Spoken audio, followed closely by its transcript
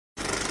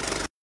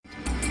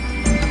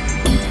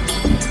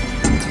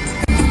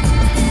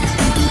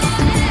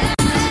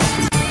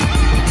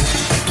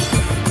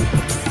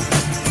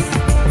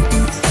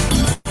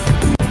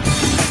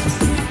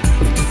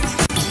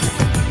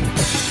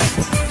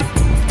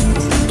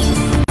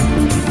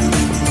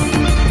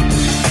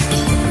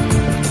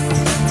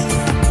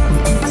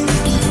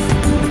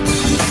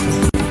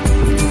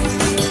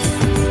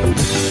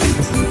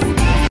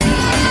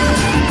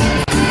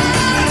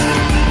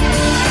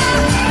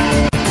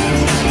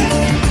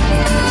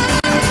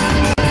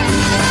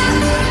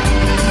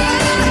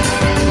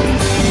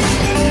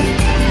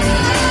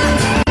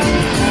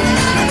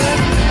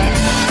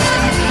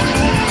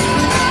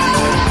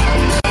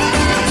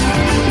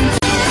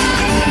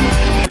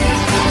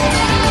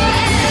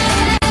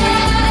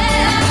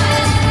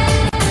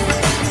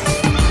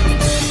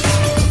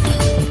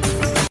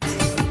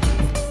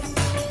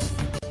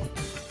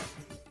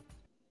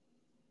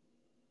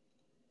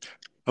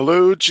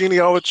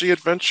Genealogy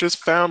Adventures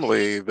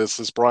family. This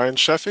is Brian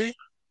Sheffy.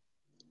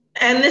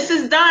 And this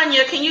is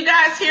Danya. Can you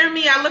guys hear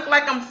me? I look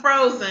like I'm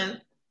frozen.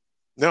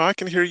 Now I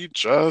can hear you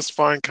just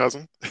fine,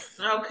 cousin.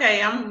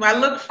 Okay, I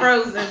look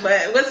frozen,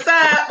 but what's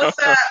up? What's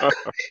up?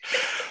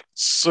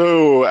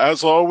 So,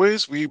 as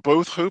always, we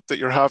both hope that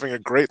you're having a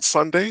great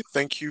Sunday.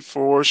 Thank you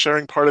for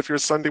sharing part of your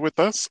Sunday with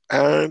us,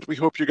 and we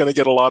hope you're going to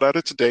get a lot out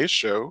of today's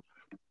show,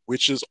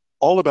 which is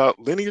all about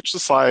lineage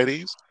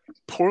societies,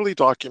 poorly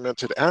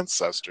documented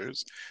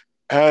ancestors,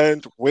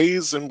 and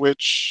ways in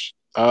which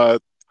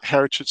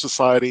heritage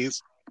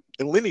societies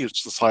and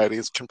lineage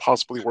societies can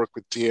possibly work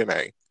with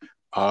DNA.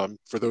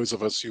 For those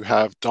of us who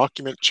have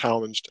document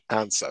challenged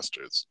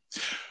ancestors.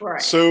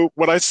 Right. So,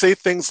 when I say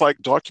things like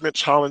document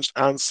challenged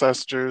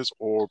ancestors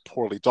or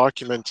poorly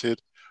documented,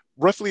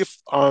 roughly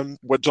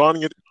what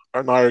Donnie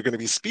and I are going to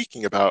be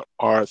speaking about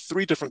are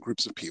three different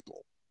groups of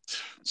people.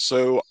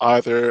 So,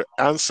 either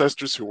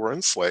ancestors who were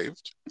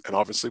enslaved, and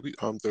obviously,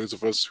 those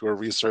of us who are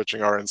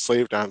researching our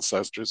enslaved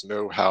ancestors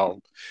know how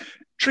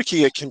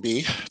tricky it can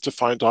be to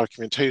find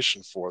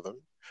documentation for them.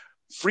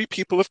 Free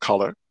people of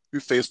color who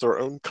face their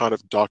own kind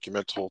of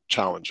documental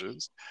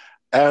challenges.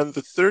 And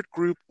the third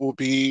group will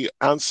be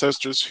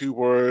ancestors who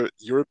were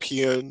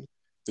European.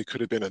 They could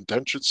have been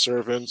indentured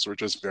servants or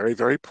just very,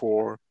 very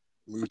poor,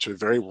 moved to a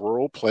very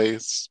rural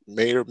place,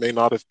 may or may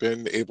not have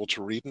been able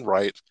to read and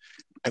write.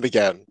 And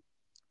again,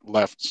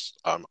 left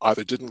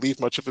either didn't leave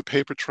much of a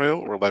paper trail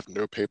or left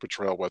no paper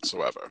trail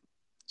whatsoever.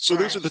 So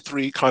those Right. are the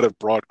three kind of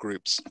broad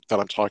groups that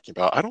I'm talking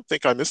about. I don't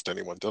think I missed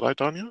anyone, did I,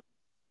 Danya?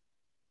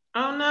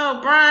 Oh no,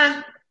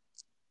 Brian.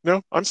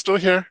 No, I'm still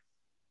here.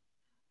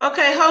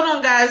 Okay, hold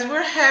on, guys.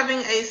 We're having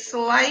a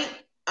slight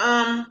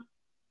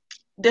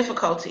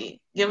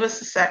difficulty. Give us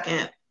a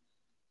second.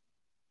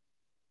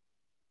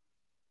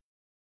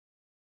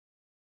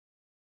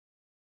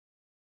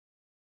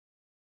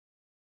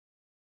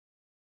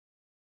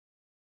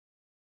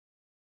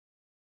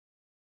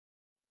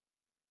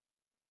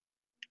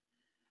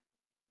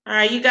 All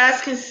right, you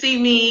guys can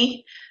see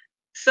me.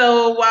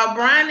 So while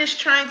Brian is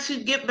trying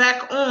to get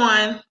back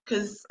on,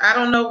 because I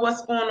don't know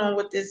what's going on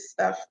with this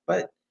stuff,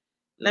 but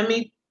let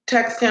me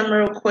text him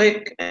real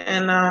quick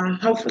and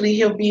hopefully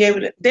he'll be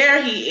able to.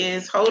 There he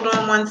is. Hold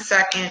on one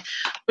second.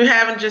 We're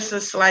having just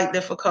a slight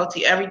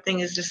difficulty. Everything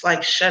is just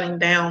like shutting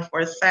down for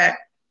a sec.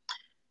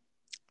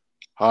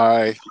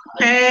 Hi.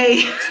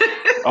 Hey.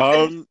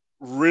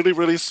 Really,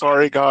 really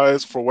sorry,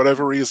 guys, for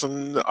whatever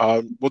reason.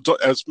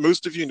 As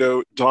most of you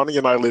know, Donnie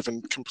and I live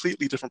in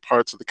completely different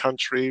parts of the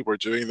country. We're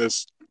doing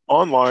this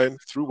online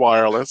through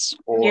wireless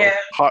Yeah,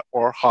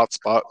 or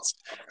hotspots,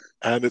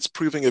 and it's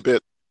proving a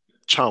bit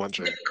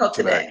challenging difficult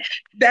today. today.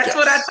 That's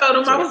what I Yes. told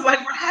him. I So, was like,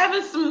 we're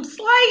having some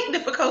slight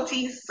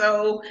difficulties.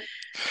 So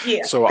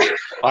yeah. so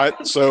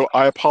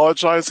I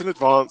apologize in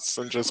advance,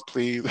 and just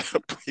please,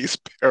 please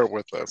bear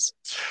with us.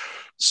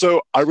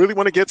 So I really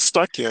want to get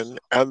stuck in,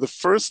 and the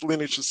first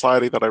lineage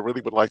society that I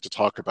really would like to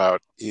talk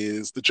about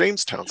is the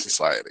Jamestown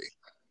Society.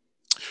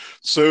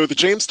 So the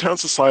Jamestown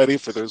Society,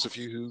 for those of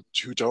you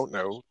who don't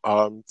know,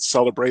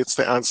 celebrates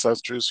the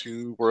ancestors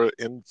who were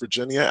in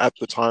Virginia at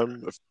the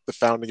time of the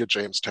founding of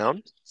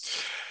Jamestown.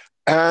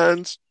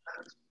 And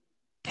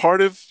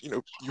part of,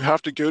 you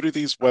have to go to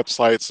these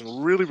websites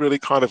and really, really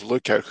kind of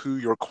look at who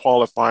your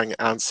qualifying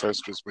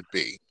ancestors would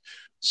be.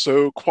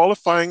 So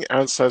qualifying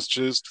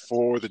ancestors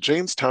for the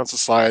Jamestown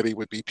Society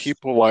would be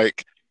people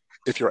like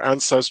if your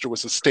ancestor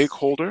was a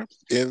stakeholder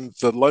in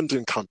the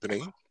London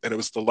Company, and it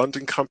was the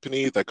London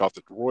Company that got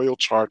the royal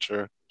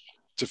charter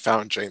to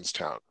found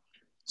Jamestown.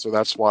 So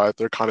that's why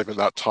they're kind of in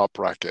that top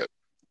bracket.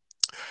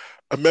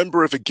 A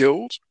member of a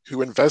guild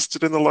who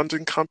invested in the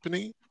London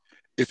Company,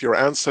 if your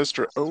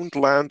ancestor owned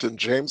land in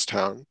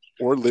Jamestown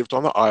or lived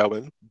on the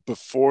island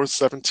before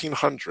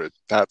 1700,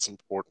 that's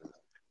important.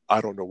 I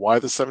don't know why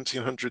the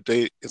 1700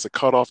 date is a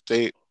cutoff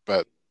date,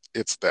 but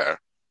it's there.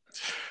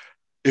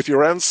 If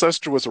your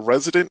ancestor was a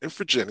resident in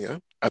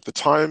Virginia at the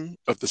time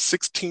of the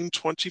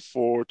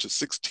 1624 to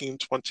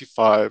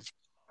 1625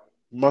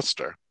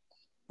 muster,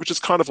 which is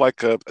kind of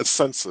like a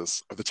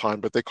census of the time,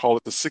 but they call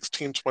it the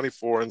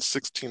 1624 and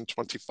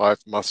 1625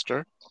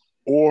 muster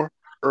or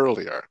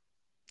earlier.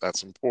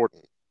 That's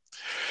important.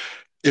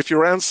 If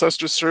your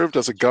ancestor served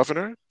as a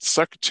governor,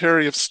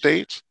 secretary of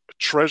state, a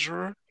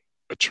treasurer,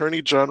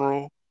 attorney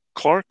general,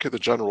 clerk of the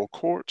general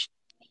court,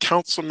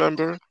 council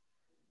member,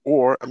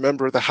 or a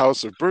member of the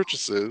House of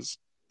Burgesses,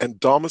 and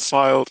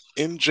domiciled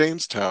in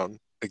Jamestown,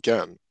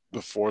 again,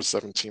 before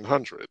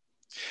 1700.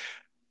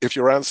 If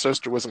your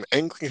ancestor was an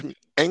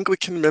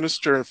Anglican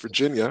minister in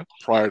Virginia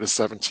prior to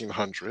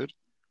 1700,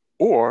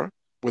 or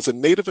was a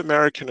Native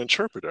American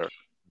interpreter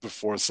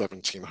before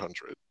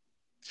 1700.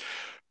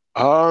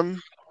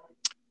 Um,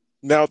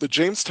 Now, the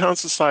Jamestown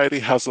Society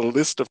has a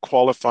list of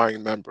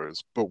qualifying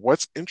members, but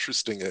what's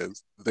interesting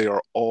is they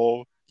are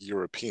all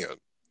European.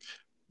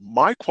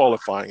 My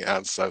qualifying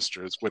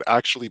ancestors would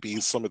actually be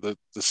some of the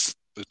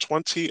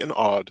 20 and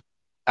odd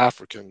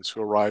Africans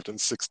who arrived in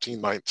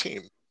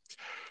 1619.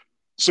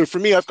 So for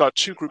me, I've got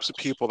two groups of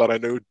people that I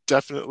know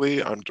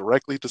definitely I'm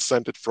directly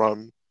descended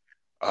from.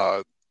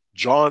 Uh,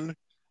 John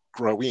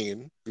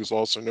Groween, who's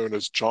also known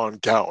as John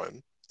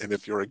Gowen. And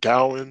if you're a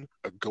Gowen,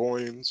 a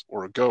Goins,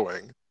 or a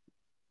Going,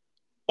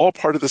 all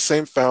part of the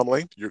same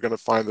family, you're going to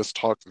find this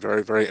talk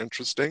very, very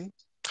interesting.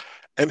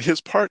 And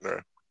his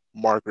partner,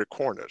 Margaret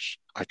Cornish.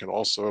 I can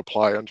also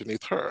apply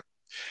underneath her.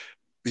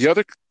 The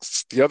other,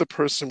 the other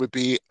person would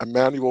be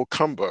Emmanuel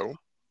Cumbo,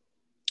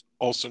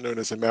 also known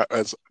as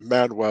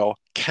Manuel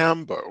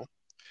Cambo.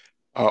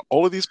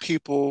 All of these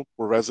people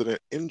were resident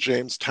in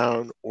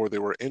Jamestown or they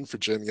were in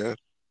Virginia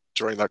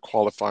during that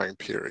qualifying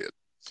period.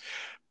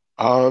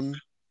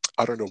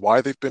 I don't know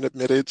why they've been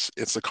admitted.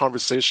 It's a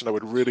conversation I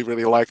would really,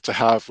 really like to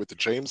have with the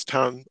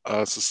Jamestown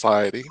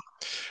Society.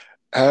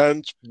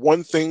 And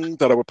one thing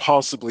that I would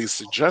possibly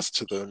suggest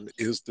to them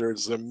is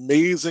there's an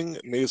amazing,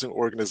 amazing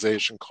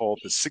organization called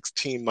the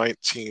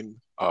 1619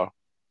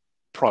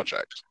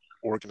 Project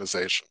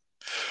organization.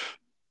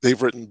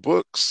 They've written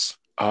books.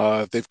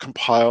 They've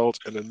compiled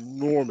an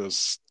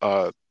enormous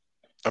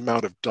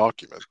amount of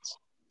documents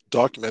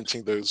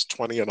documenting those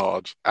 20 and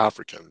odd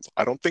Africans.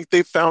 I don't think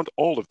they've found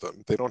all of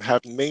them. They don't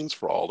have names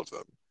for all of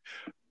them,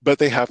 but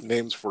they have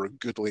names for a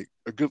goodly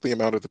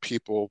amount of the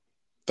people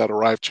that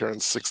arrived here in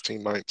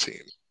 1619.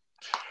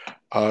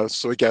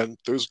 So again,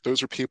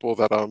 those are people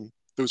that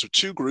those are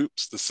two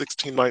groups, the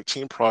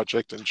 1619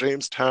 Project and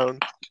Jamestown,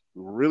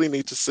 who really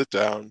need to sit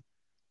down,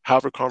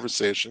 have a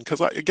conversation. Because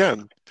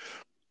again,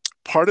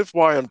 part of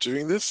why I'm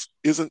doing this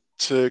isn't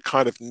to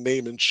kind of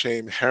name and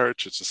shame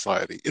Heritage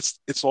Society.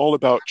 It's all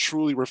about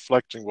truly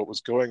reflecting what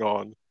was going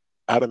on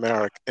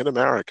in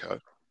America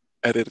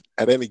at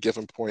any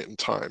given point in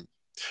time.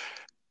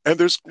 And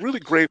there's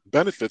really great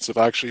benefits of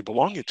actually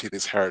belonging to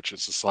these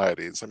heritage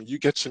societies. I mean, you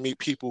get to meet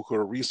people who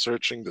are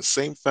researching the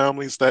same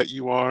families that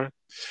you are.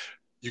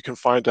 You can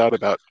find out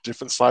about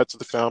different sides of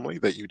the family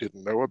that you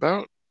didn't know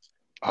about.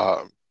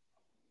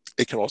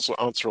 It can also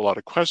answer a lot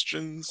of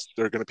questions.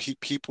 There are going to be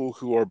people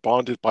who are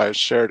bonded by a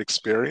shared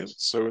experience.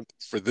 So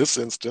for this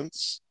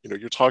instance,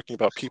 you're talking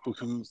about people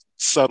who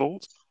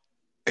settled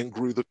and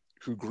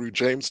who grew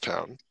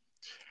Jamestown.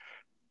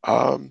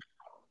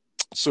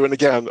 So, and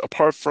again,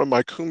 apart from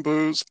my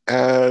Kumbus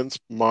and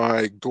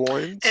my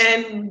Goins.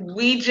 And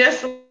we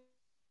just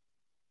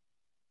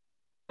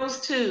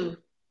those two.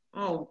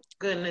 Oh,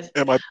 goodness.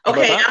 Am I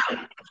okay.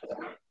 back?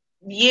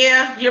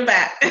 Yeah, you're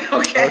back.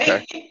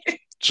 Okay.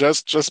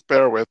 Just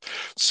bear with.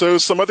 So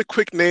some other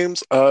quick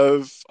names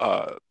of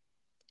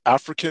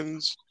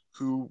Africans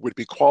who would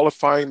be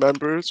qualifying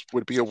members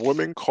would be a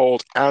woman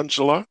called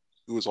Angela,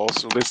 who is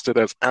also listed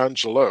as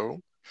Angelo.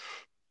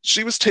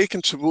 She was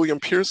taken to William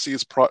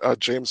Piercy's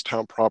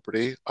Jamestown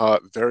property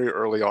very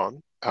early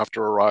on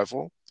after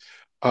arrival.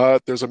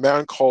 There's a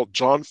man called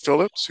John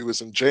Phillips who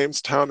was in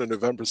Jamestown in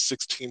November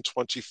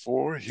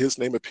 1624. His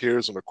name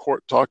appears in a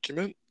court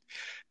document.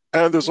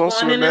 And there's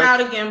also going in and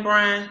out again,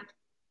 Brian.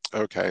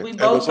 Okay. We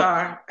both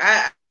are.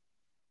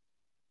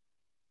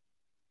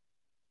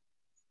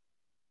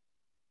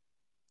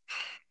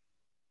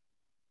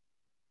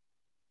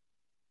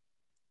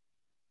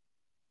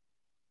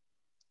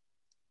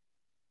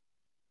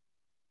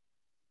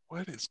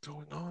 What is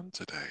going on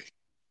today?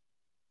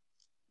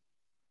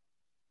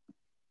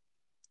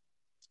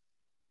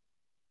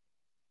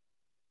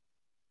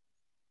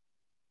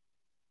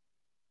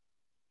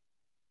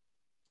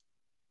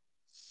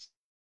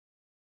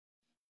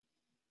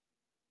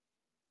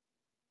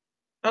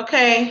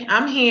 Okay,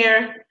 I'm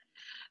here.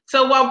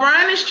 So while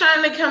Brian is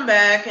trying to come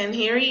back, and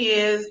here he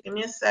is, give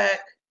me a sec.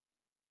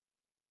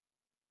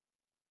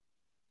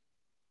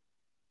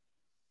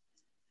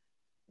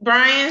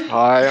 Brian,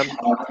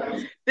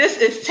 this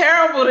is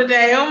terrible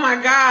today. Oh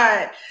my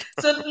God!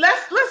 So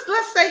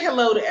let's say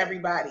hello to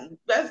everybody.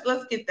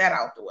 Let's get that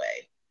out the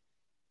way.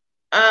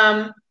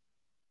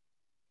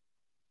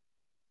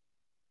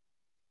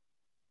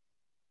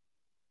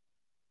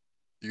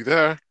 You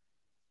there?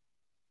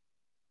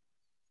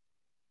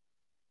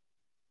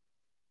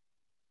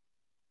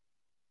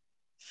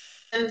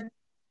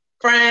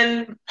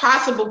 Friend,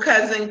 possible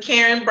cousin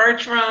Karen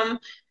Bertram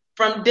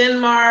from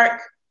Denmark,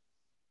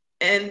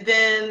 and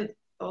then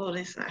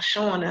it's not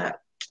showing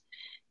up.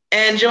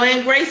 And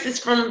Joanne Grace is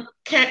from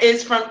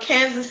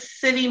Kansas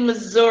City,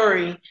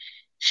 Missouri.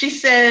 She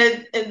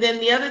said, and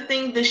then the other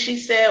thing that she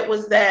said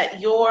was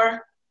that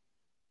your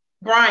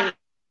Brian.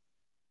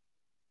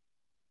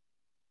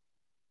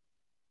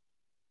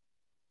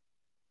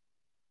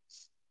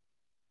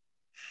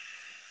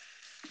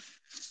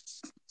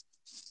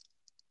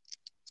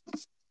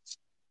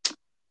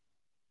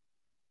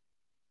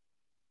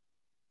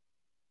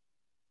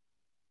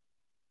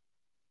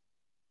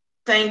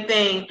 Same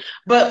thing,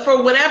 but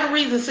for whatever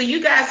reason, so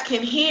you guys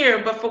can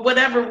hear, but for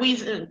whatever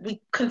reason, we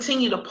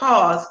continue to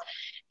pause,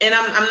 and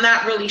I'm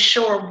not really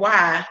sure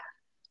why.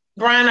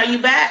 Brian, are you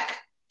back?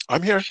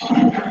 I'm here.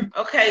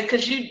 Okay,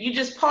 because you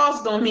just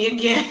paused on me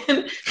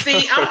again.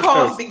 See, I'm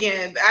paused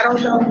again. I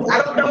don't know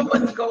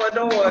what's going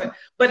on,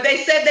 but they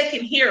said they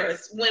can hear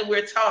us when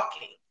we're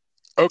talking.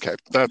 Okay,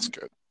 that's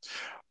good.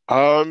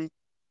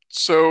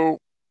 So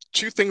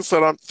three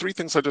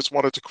things I just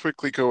wanted to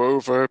quickly go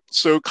over.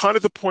 So kind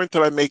of the point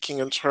that I'm making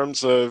in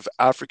terms of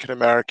African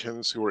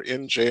Americans who were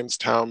in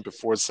Jamestown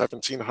before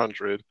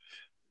 1700,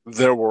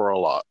 there were a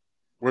lot.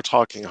 We're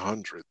talking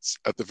hundreds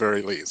at the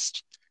very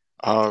least.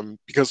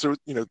 Because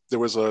there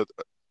was a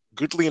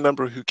goodly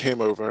number who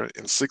came over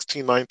in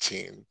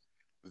 1619.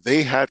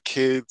 They had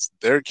kids,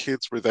 their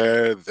kids were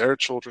there, their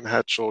children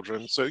had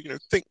children. So,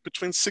 think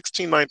between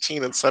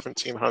 1619 and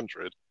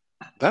 1700,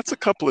 that's a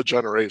couple of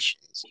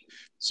generations.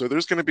 So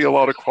there's going to be a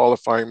lot of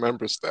qualifying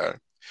members there.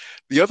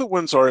 The other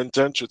ones are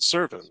indentured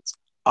servants.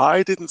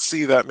 I didn't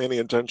see that many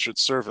indentured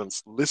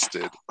servants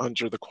listed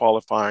under the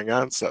qualifying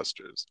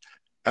ancestors.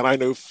 And I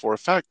know for a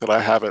fact that I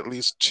have at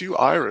least two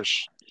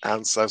Irish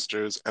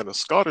ancestors and a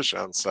Scottish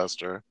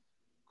ancestor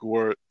who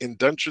were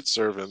indentured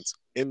servants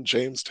in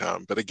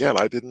Jamestown. But again,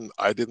 I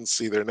didn't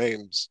see their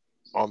names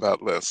on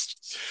that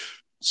list.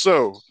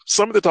 So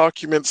some of the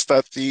documents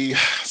that the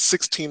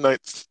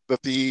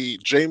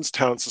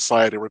Jamestown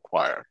Society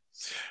require.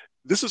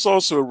 This is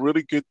also a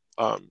really good.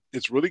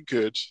 It's really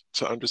good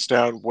to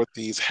understand what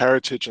these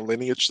heritage and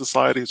lineage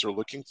societies are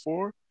looking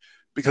for,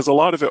 because a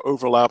lot of it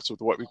overlaps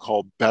with what we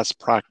call best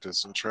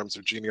practice in terms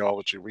of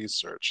genealogy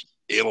research.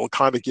 It'll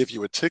kind of give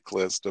you a tick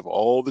list of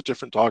all the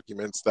different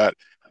documents that,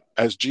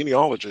 as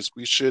genealogists,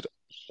 we should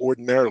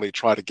ordinarily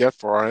try to get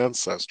for our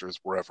ancestors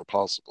wherever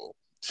possible.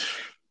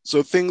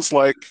 So things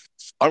like,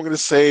 I'm going to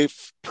say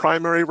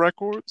primary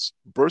records,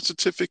 birth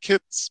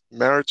certificates,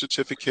 marriage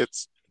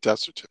certificates, death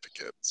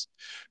certificates.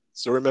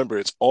 So remember,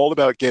 it's all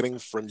about getting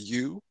from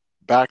you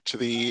back to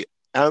the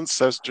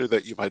ancestor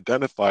that you've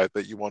identified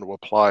that you want to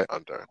apply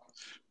under.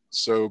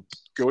 So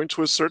going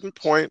to a certain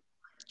point,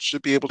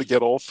 should be able to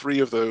get all three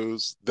of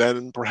those.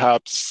 Then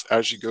perhaps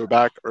as you go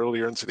back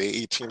earlier into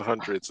the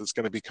 1800s, it's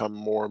going to become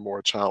more and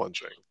more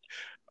challenging.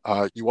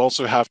 You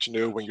also have to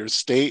know when your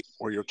state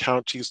or your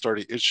county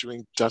started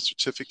issuing death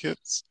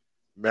certificates,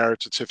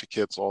 marriage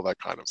certificates, all that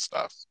kind of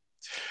stuff.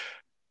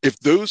 If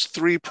those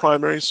three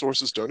primary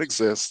sources don't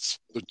exist,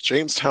 the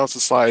Jamestown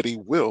Society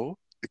will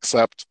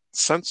accept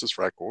census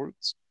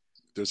records.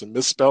 There's a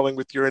misspelling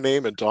with your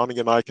name, and Donnie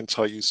and I can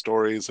tell you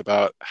stories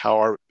about how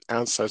our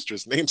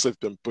ancestors' names have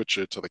been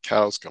butchered till the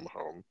cows come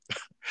home.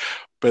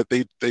 But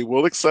they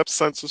will accept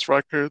census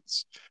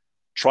records.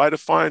 Try to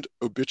find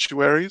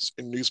obituaries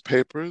in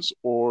newspapers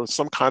or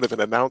some kind of an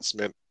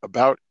announcement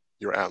about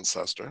your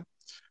ancestor.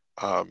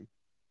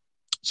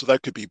 So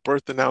that could be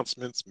birth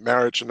announcements,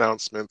 marriage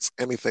announcements,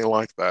 anything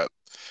like that.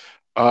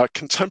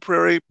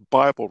 Contemporary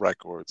Bible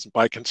records.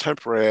 By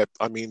contemporary,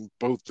 I mean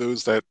both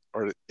those that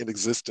are in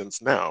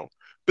existence now.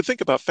 But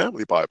think about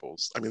family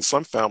Bibles. I mean,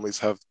 some families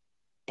have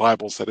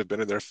Bibles that have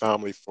been in their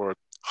family for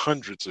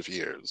hundreds of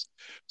years.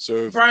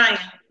 So, Brian,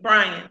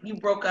 you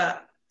broke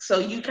up. So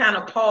you kind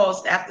of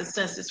paused after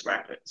census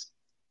records.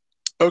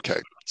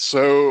 okay.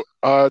 So,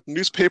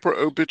 newspaper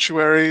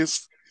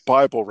obituaries,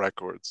 Bible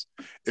records.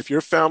 If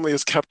your family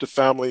has kept a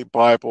family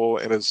Bible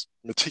and has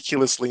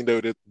meticulously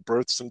noted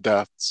births and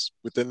deaths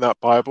within that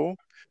Bible,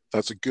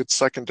 that's a good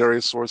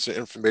secondary source of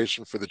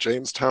information for the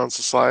Jamestown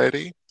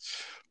Society.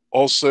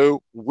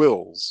 Also,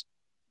 wills.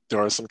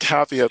 There are some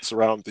caveats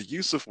around the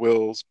use of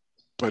wills,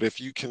 but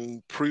if you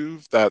can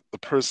prove that the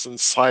person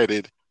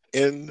cited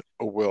in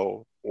a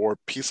will or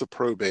piece of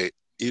probate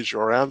is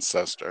your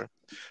ancestor,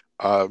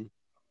 um,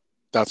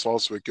 that's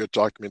also a good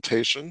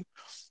documentation.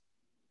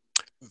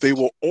 They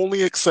will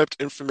only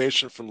accept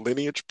information from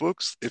lineage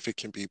books if it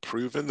can be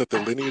proven that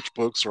the lineage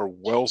books are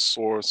well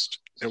sourced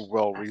and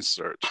well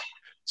researched.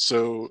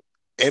 So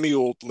any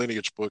old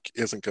lineage book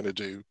isn't going to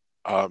do.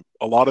 A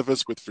lot of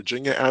us with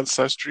Virginia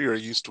ancestry are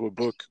used to a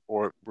book,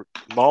 or we're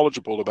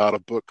knowledgeable about a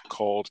book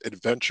called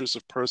Adventures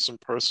of Person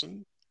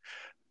Person.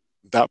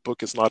 That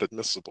book is not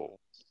admissible.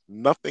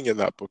 Nothing in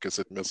that book is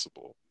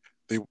admissible.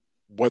 They,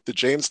 what the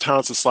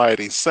Jamestown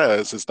Society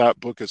says is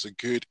that book is a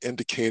good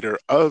indicator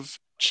of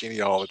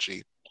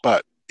genealogy,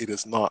 but it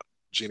is not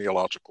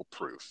genealogical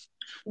proof.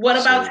 What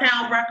about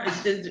town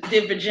records?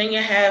 Did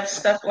Virginia have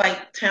stuff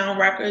like town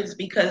records?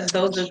 Because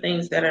those are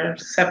things that are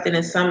accepted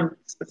in some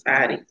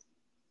societies.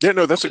 Yeah,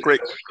 no, that's a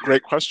great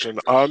question.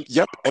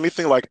 Yep,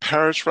 anything like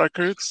parish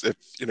records, if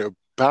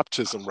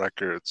baptism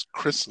records,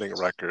 christening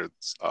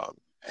records,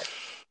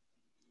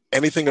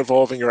 anything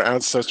involving your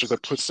ancestor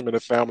that puts them in a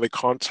family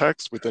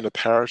context within a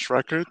parish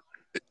record,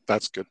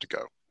 that's good to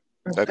go.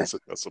 Okay. That is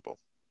admissible.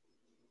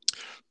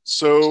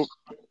 So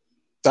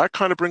that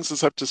kind of brings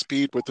us up to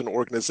speed with an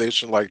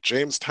organization like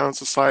Jamestown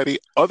Society.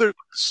 Other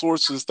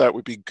sources that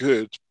would be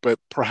good, but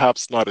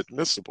perhaps not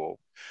admissible.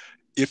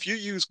 If you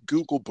use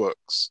Google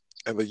Books,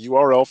 and the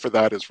URL for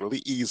that is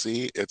really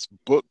easy, it's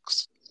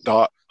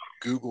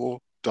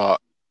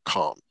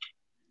books.google.com.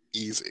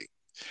 Easy.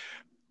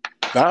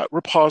 That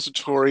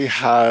repository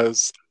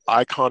has,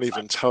 I can't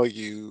even tell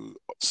you,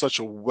 such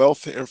a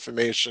wealth of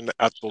information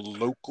at the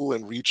local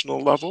and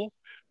regional level.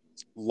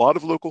 A lot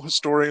of local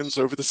historians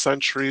over the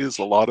centuries,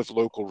 a lot of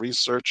local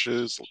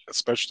researchers,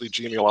 especially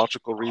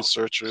genealogical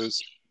researchers,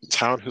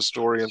 town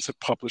historians have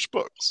published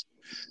books.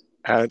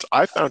 And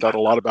I found out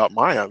a lot about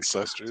my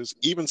ancestors,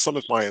 even some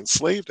of my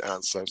enslaved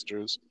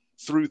ancestors,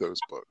 through those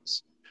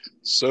books.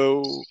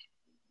 So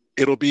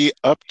it'll be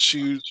up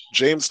to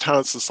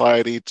Jamestown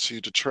Society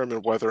to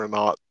determine whether or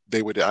not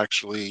they would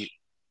actually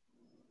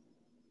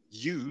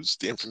use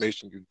the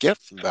information you get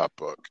from that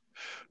book.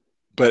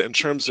 But in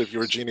terms of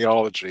your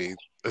genealogy,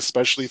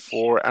 especially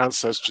for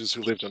ancestors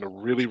who lived in a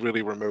really,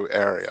 really remote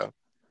area,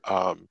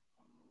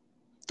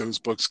 those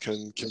books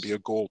can be a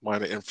gold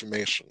mine of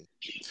information.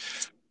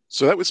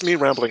 So that was me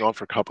rambling on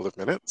for a couple of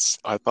minutes.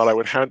 I thought I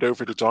would hand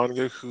over to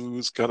Danya,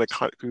 who's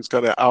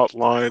gonna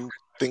outline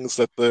things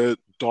that the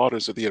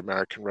Daughters of the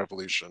American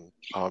Revolution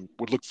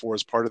would look for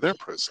as part of their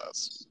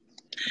process.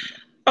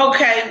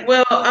 Okay,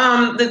 well,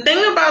 the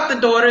thing about the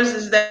Daughters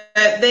is that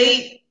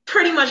they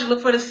pretty much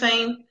look for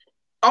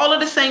all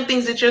of the same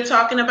things that you're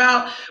talking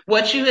about.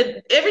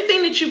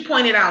 Everything that you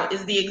pointed out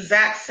is the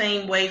exact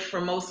same way for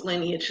most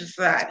lineage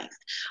societies.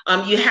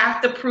 You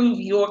have to prove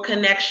your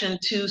connection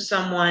to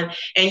someone,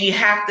 and you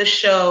have to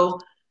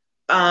show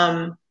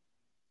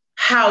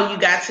how you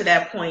got to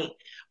that point.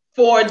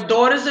 For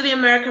Daughters of the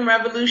American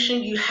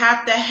Revolution, you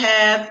have to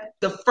have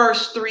the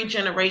first 3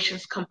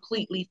 generations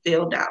completely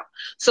filled out.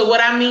 So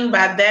what I mean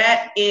by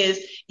that is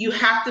you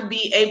have to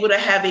be able to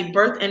have a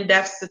birth and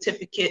death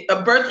certificate,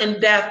 a birth and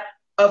death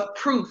of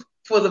proof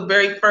for the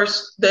very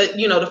first,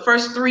 the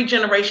first 3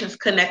 generations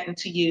connecting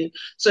to you.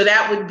 So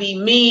that would be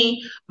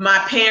me, my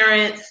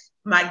parents,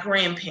 my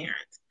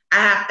grandparents. I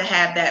have to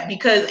have that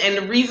and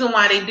the reason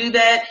why they do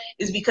that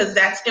is because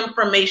that's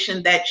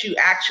information that you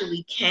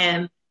actually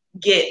can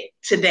get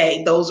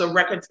today. Those are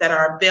records that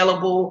are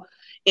available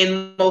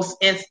in most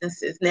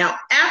instances. Now,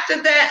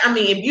 after that, I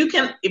mean,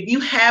 if you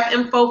have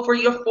info for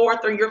your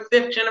 4th or your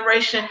 5th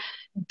generation,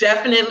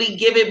 definitely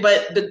give it.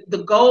 But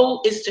the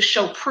goal is to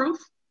show proof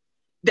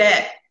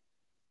that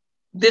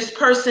this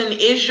person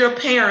is your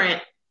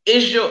parent,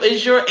 is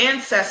your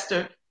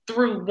ancestor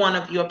through one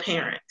of your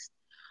parents.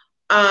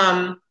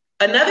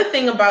 Another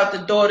thing about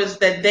the Daughters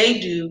that they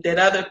do that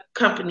other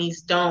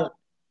companies don't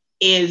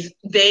is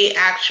they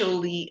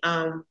actually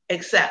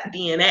accept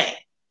DNA.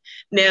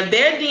 Now,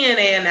 their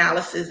DNA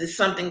analysis is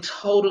something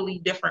totally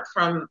different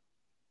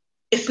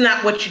it's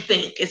not what you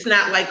think. It's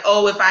not like,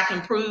 oh, if I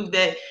can prove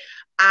that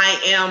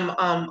I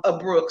am a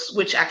Brooks,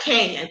 which I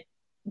can,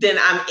 then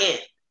I'm in.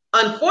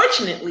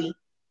 Unfortunately,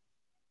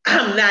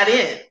 I'm not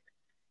in.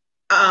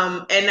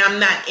 And I'm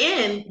not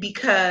in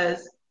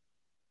because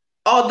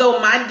although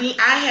I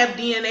have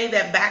DNA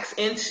that backs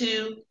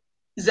into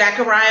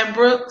Zachariah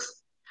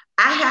Brooks,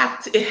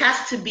 it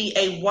has to be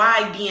a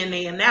Y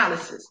DNA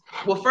analysis.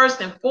 Well,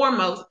 first and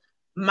foremost,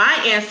 my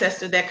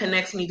ancestor that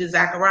connects me to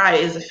Zachariah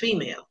is a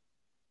female.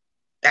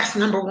 That's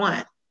number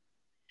 1.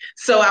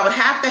 So I would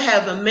have to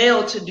have a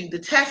male to do the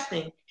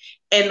testing.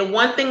 And the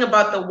one thing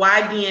about the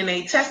Y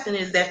DNA testing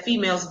is that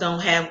females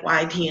don't have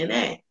Y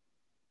DNA.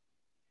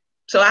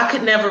 So I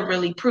could never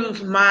really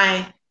prove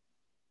my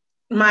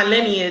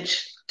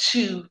lineage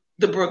to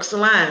the Brooks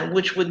line,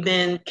 which would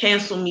then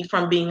cancel me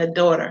from being a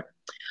daughter.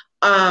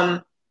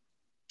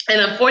 And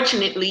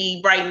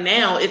unfortunately, right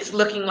now, it's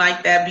looking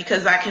like that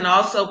because I can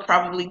also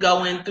probably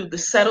go in through the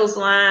Settles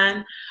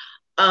line.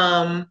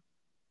 I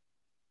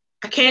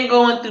can't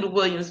go in through the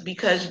Williams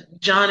because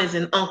John is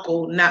an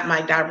uncle, not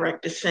my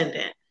direct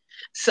descendant.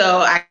 So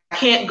I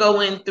can't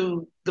go in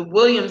through the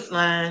Williams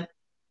line.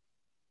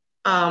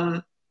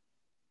 But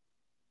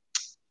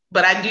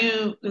I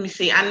do, let me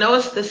see, I know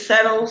it's the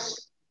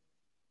Settles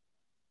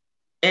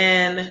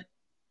and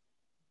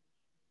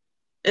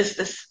it's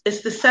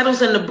the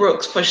Settles and the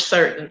Brooks for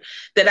certain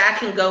that I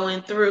can go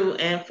in through,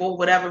 and for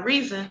whatever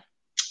reason,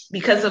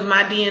 because of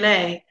my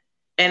DNA,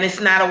 and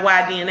it's not a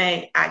Y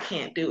DNA, I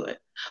can't do it.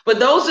 But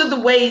those are the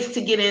ways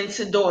to get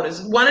into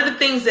Daughters. One of the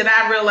things that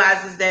I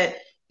realize is that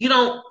you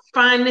don't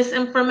find this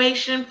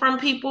information from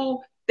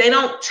people. They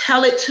don't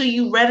tell it to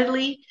you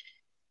readily.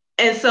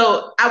 And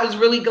so I was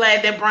really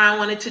glad that Brian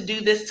wanted to do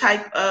this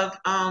type of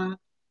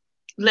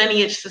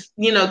lineage,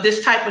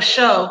 this type of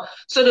show,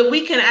 so that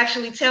we can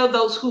actually tell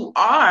those who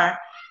are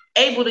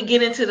able to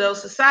get into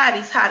those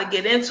societies how to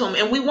get into them.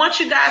 And we want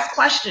you guys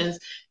questions.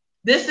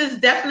 This is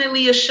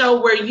definitely a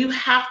show where you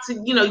have to,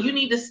 you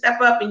need to step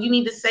up and you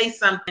need to say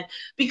something,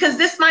 because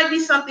this might be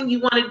something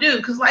you want to do.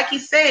 Because like he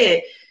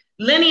said,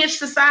 lineage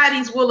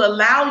societies will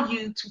allow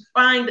you to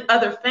find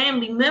other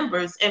family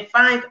members and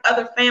find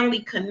other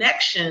family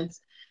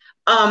connections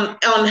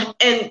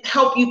and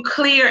help you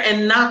clear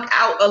and knock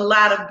out a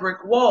lot of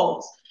brick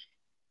walls.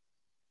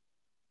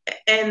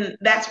 And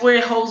that's where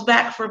it holds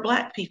back for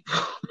Black people,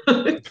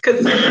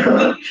 because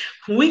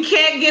we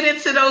can't get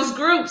into those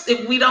groups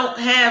if we don't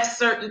have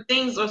certain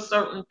things or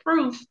certain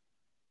proof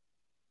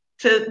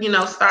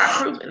to, start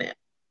proving it.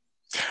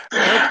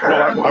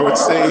 Well, I would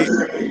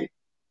say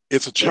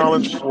it's a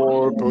challenge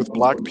for both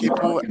Black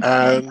people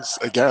and,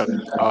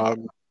 again,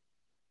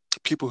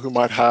 people who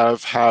might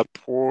have had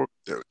poor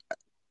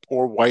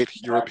white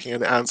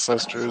European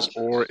ancestors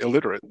or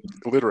illiterate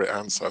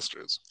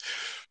ancestors.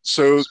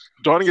 So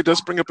Donia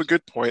does bring up a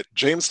good point.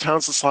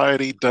 Jamestown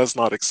Society does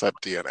not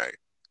accept DNA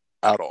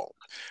at all.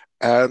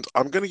 And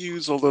I'm going to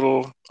use a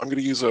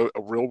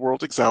real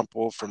world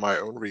example from my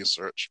own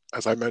research.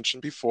 As I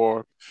mentioned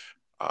before,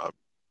 uh,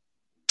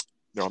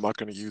 no, I'm not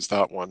going to use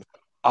that one.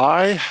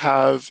 I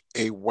have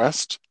a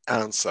West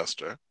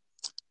ancestor,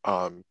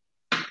 um,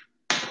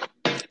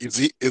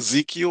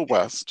 Ezekiel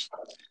West.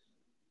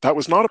 That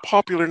was not a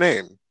popular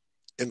name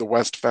in the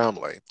West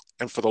family.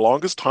 And for the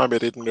longest time, I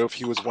didn't know if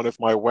he was one of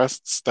my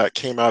Wests that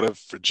came out of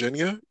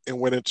Virginia and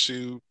went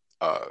into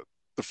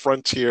the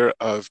frontier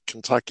of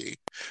Kentucky.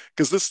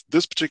 Because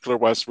this particular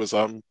West was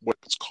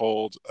what's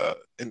called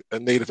a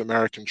Native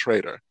American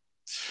trader.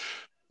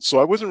 So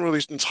I wasn't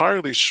really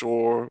entirely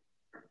sure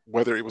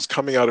whether it was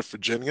coming out of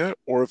Virginia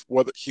or if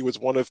whether he was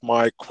one of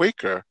my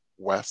Quaker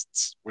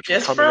Wests, which were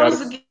Just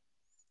froze again.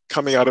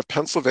 coming out of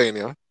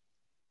Pennsylvania,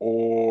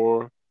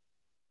 or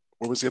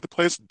where was the other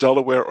place?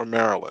 Delaware or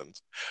Maryland.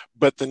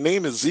 But the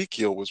name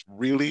Ezekiel was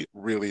really,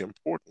 really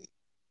important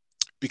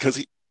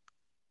because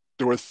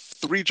there were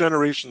three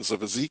generations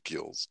of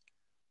Ezekiels,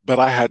 but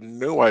I had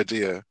no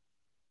idea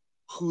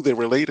who they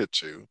related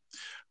to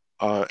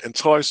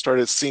until I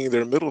started seeing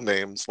their middle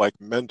names like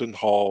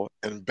Mendenhall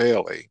and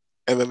Bailey.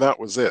 And then that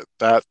was it.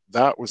 That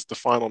was the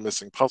final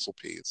missing puzzle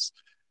piece.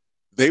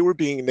 They were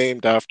being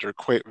named after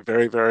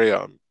very, very,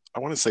 I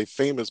want to say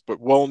famous,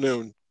 but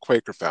well-known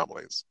Quaker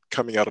families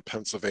coming out of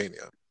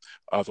Pennsylvania,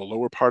 the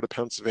lower part of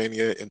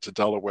Pennsylvania into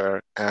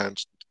Delaware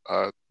and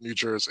New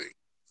Jersey.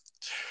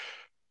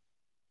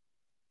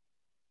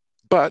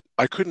 But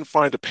I couldn't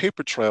find a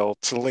paper trail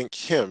to link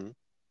him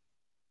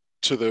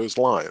to those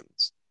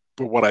lines.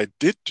 But what I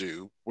did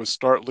do was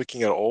start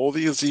looking at all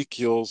the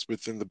Ezekiels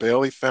within the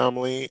Bailey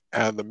family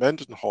and the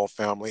Mendenhall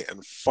family,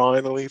 and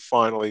finally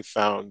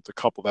found the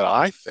couple that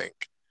I think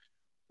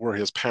were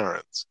his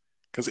parents.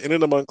 Because in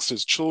and amongst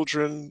his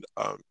children,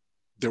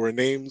 there were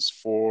names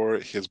for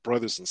his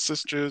brothers and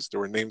sisters. There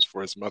were names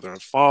for his mother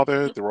and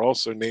father. There were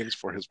also names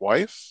for his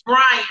wife.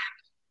 Brian.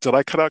 Did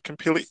I cut out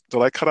completely?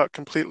 You cut out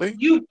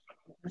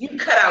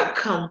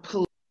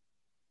completely.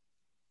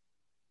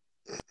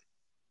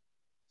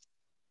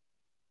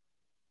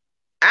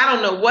 I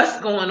don't know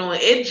what's going on.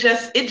 It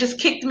just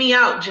kicked me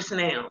out just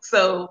now.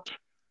 So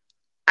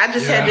I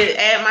just had to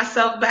add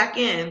myself back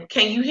in.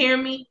 Can you hear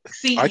me?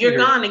 See, you're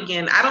gone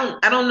again.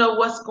 I don't know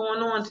what's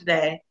going on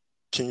today.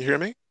 Can you hear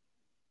me?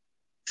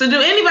 So do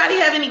anybody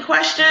have any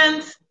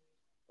questions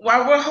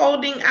while we're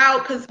holding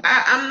out? Because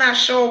I'm not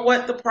sure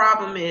what the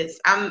problem is.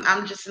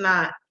 I'm just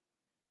not.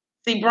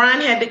 See,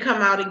 Brian had to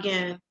come out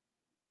again.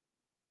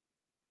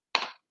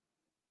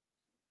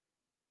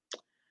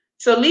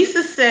 So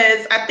Lisa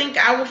says, I think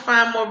I will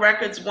find more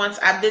records once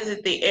I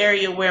visit the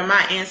area where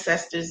my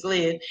ancestors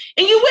live.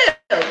 And you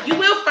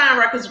will find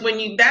records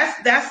when that's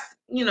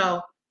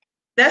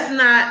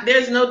not,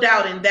 there's no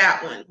doubt in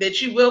that one,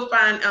 that you will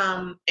find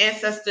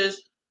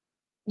ancestors,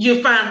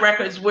 you'll find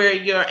records where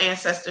your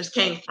ancestors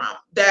came from.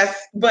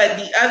 But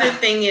the other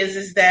thing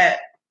is that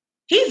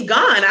he's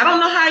gone. I don't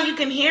know how you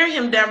can hear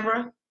him,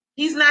 Deborah.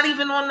 He's not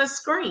even on the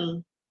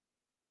screen.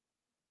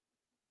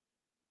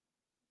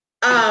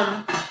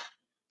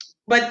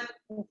 But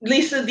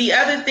Lisa, the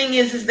other thing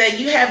is that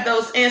you have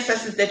those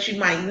ancestors that you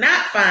might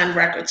not find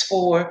records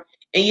for,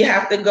 and you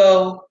have to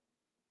go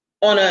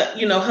on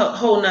a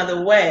whole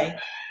nother way.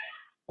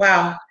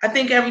 Wow, I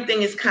think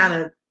everything is kind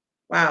of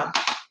wow.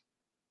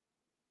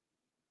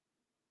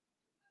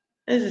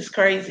 This is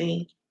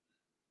crazy.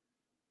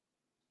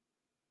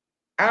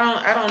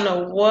 I don't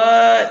know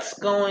what's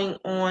going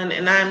on,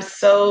 and I'm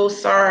so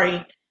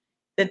sorry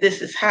that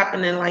this is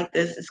happening like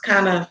this. It's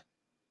kind of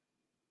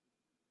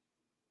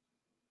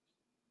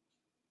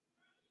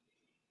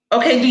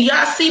okay. Do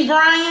y'all see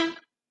Brian?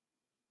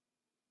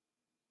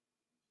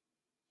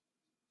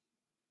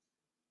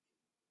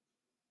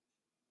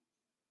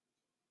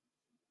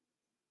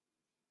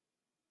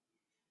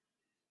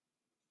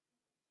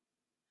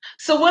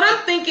 So what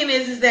I'm thinking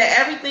is that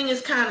everything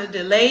is kind of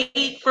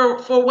delayed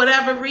for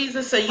whatever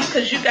reason. So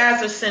because you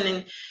guys are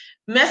sending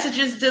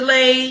messages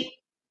delayed.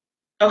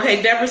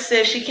 Okay, Deborah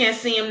says she can't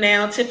see him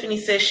now. Tiffany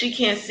says she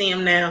can't see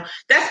him now.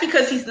 That's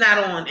because he's not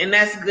on, and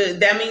that's good.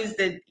 That means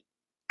that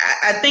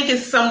I think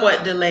it's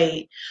somewhat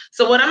delayed.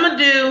 So what I'm gonna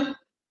do,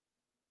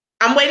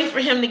 I'm waiting for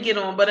him to get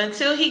on, but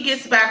until he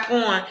gets back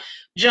on,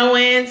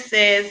 Joanne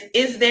says,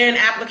 is there an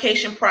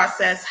application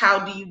process?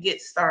 How do you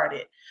get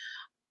started?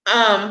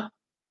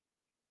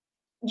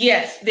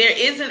 Yes, there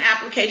is an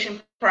application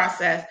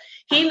process.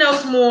 He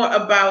knows more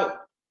about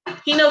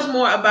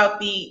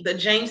the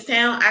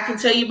Jamestown. I can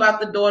tell you about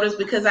the daughters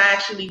because I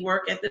actually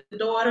work at the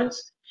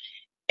daughters.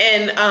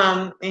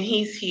 And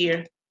he's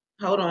here.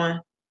 Hold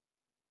on.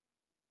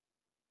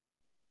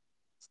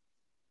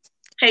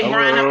 Hey, hello.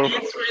 Brian,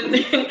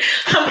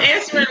 I'm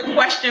answering a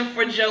question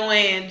for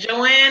Joanne.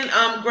 Joanne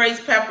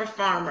Grace Pepper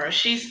Farmer.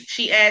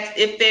 She asked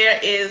if there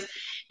is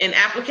an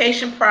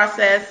application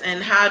process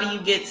and how do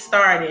you get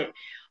started.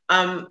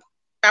 I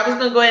was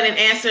gonna go ahead and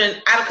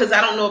answer because I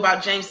don't know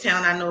about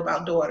Jamestown. I know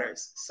about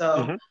daughters.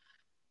 So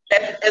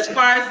as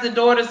far as the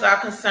daughters are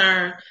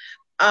concerned,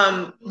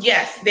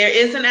 Yes, there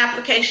is an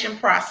application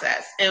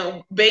process.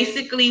 And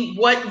basically,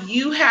 what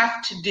you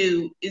have to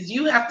do is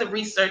you have to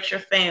research your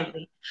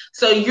family.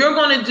 So you're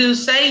going to do,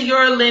 say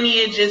your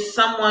lineage is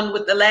someone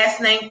with the last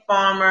name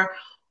Farmer,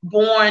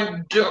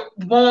 born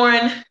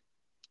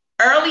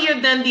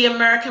earlier than the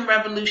American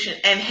Revolution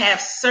and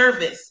have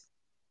service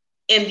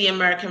in the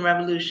American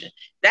Revolution.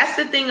 That's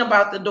the thing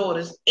about the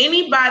daughters.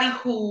 Anybody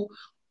who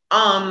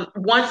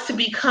wants to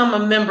become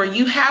a member,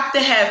 you have to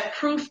have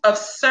proof of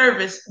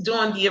service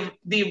during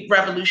the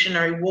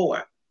Revolutionary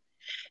War.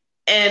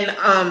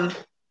 And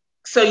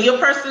so your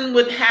person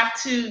would have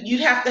to,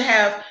 you'd have to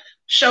have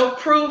show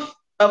proof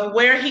of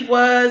where he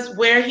was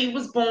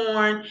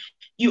born.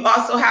 You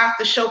also have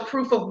to show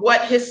proof of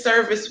what his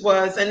service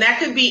was. And that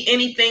could be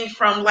anything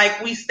from,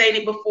 like we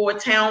stated before,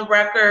 town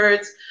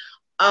records,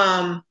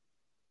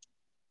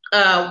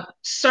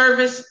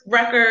 service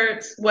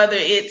records, whether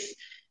it's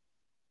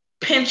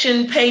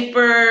pension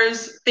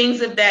papers,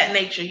 things of that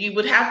nature. You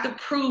would have to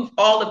prove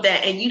all of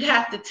that, and you'd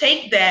have to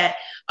take that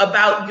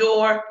about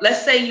your,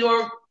 let's say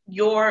your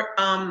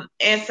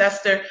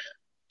ancestor,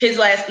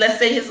 let's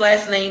say his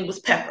last name was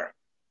Pepper,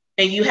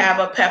 and you have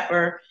a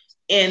Pepper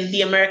in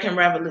the American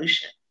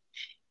Revolution.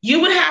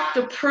 You would have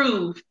to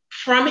prove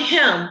from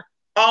him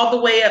all the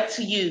way up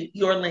to you,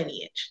 your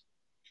lineage.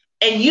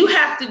 And you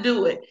have to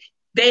do it.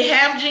 They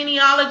have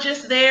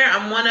genealogists there.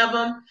 I'm one of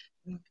them.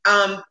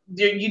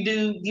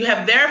 You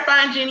have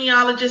verifying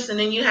genealogists, and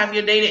then you have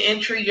your data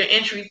entry, your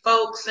entry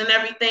folks and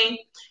everything.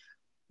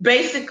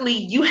 Basically,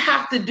 you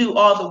have to do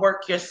all the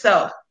work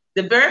yourself.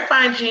 The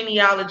verifying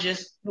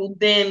genealogist will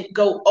then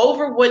go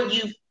over what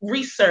you've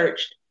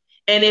researched,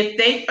 and if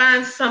they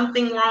find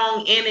something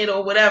wrong in it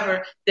or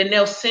whatever, then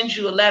they'll send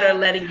you a letter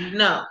letting you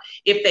know.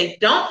 If they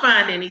don't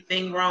find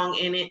anything wrong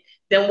in it,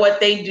 then what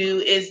they do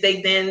is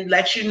they then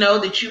let you know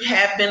that you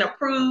have been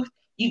approved.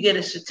 You get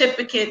a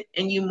certificate,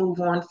 and you move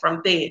on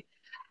from there.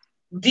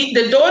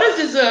 The Daughters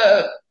is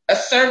a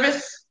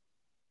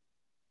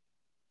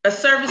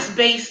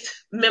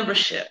service-based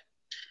membership.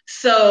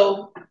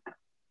 So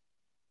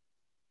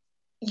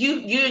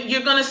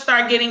you're going to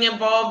start getting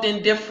involved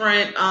in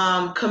different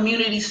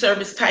community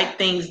service type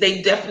things.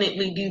 They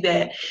definitely do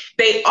that.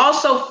 They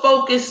also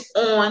focus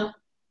on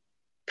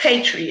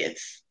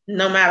patriots,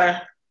 no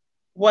matter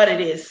what it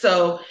is.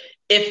 So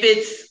if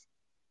it's,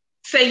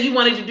 say you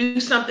wanted to do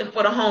something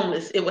for the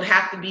homeless, it would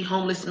have to be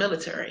homeless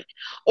military.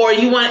 Or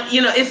you want,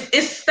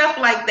 it's stuff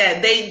like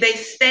that. They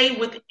stay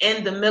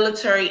within the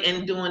military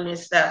and doing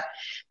this stuff.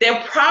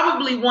 They're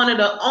probably one of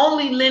the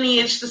only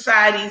lineage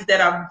societies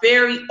that are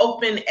very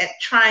open at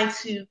trying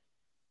to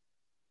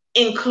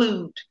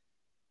include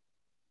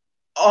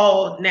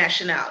all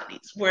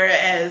nationalities,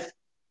 whereas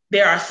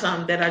there are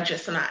some that are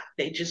just not.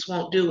 They just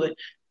won't do it.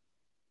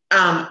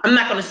 I'm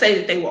not going to say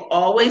that they were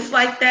always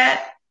like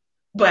that,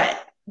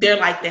 but they're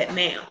like that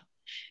now.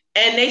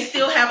 And they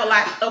still have a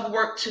lot of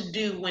work to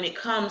do when it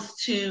comes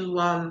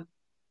to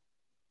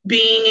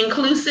being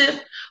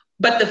inclusive.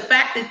 But the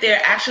fact that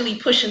they're actually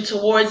pushing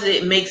towards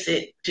it makes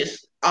it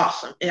just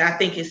awesome. And I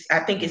think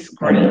it's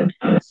great.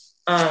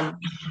 So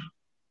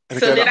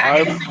did I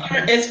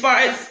answer as far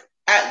as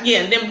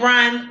yeah? Then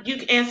Brian, you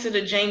can answer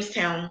the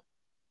Jamestown.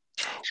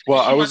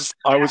 Well, I was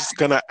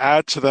going to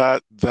add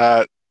to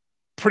that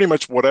pretty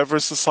much whatever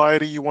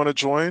society you want to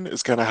join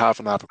is going to have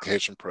an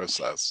application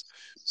process.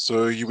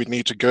 So you would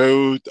need to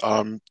go.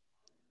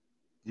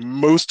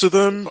 Most of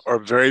them are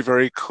very,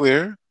 very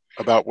clear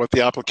about what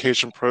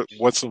the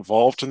what's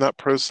involved in that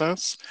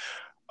process.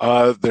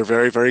 They're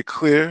very, very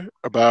clear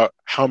about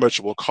how much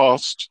it will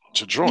cost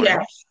to join.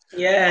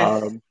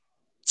 Yes.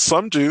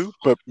 Some do,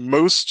 but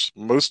most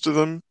of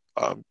them,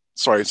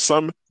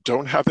 some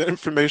don't have that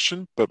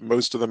information, but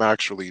most of them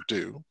actually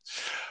do.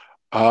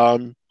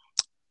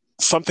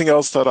 Something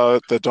else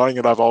that Donnie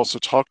and I've also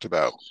talked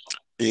about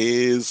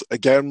is,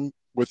 again,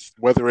 with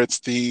whether it's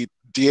the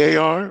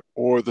DAR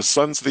or the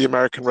Sons of the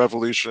American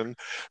Revolution,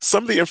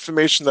 some of the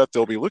information that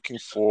they'll be looking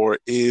for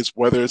is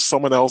whether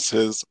someone else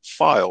has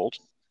filed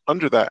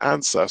under that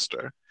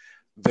ancestor.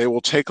 They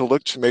will take a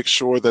look to make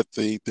sure that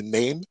the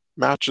name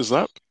matches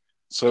up.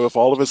 So if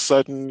all of a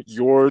sudden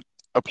you're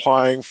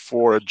applying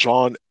for a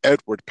John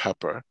Edward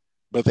Pepper,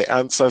 but the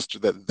ancestor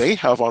that they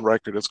have on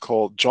record is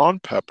called John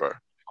Pepper,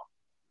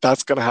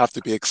 that's going to have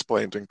to be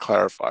explained and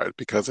clarified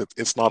because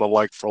it's not a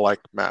like-for-like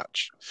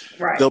match.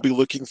 Right. They'll be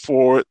looking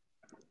for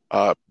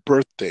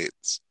birth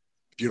dates.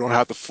 If you don't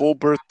have the full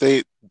birth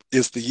date,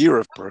 is the year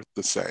of birth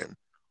the same?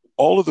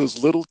 All of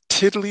those little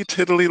tiddly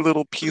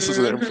little pieces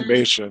of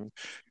information,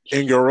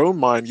 in your own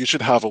mind, you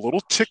should have a little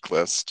tick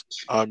list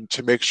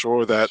to make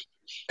sure that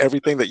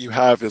everything that you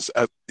have is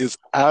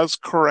as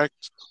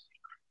correct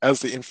as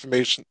the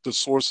information, the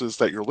sources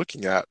that you're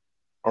looking at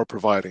are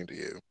providing to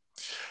you.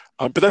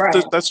 But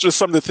that's just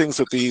some of the things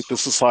that the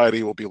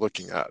society will be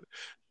looking at.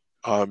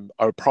 I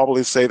would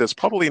probably say there's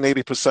probably an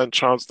 80%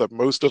 chance that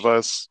most of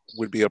us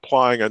would be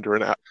applying under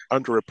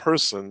a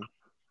person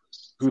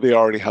who they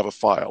already have a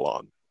file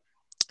on.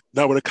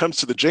 Now, when it comes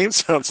to the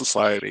Jamestown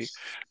Society,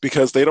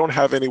 because they don't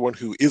have anyone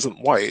who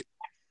isn't white,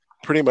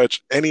 pretty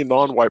much any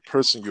non-white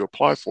person you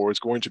apply for is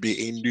going to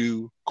be a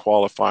new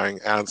qualifying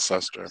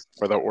ancestor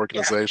for that Yeah,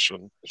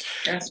 organization.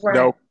 that's right.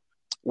 Now,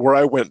 where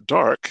I went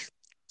dark,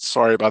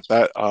 sorry about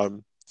that.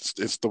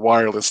 It's the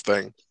wireless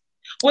thing.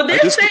 Well, I they're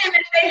just saying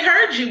that they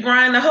heard you,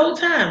 Brian, the whole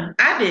time.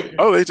 I didn't.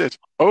 Oh, they did.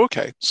 Oh,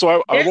 okay.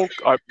 So They're saying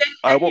that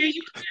I they won't hear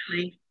you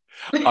clearly.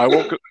 I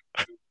won't go,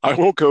 I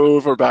won't go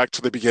over back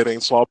to the beginning.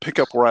 So I'll pick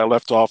up where I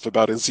left off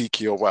about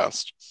Ezekiel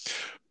West.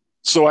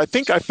 So I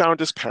think I found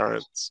his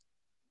parents,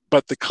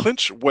 but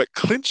what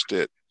clinched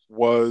it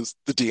was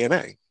the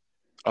DNA.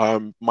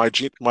 My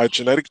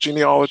genetic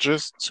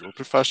genealogists, who are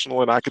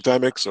professional and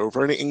academics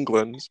over in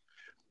England,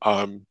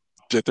 um,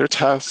 did their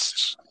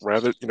tests,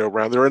 ran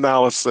their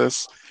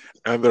analysis,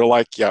 and they're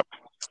like, "Yep,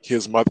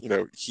 his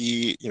mother,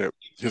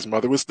 his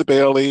mother was the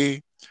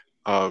Bailey.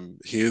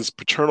 His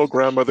paternal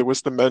grandmother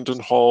was the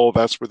Mendenhall.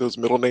 That's where those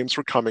middle names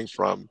were coming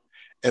from,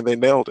 and they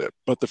nailed it."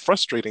 But the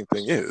frustrating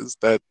thing is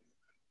that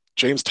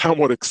Jamestown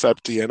won't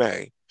accept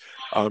DNA.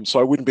 So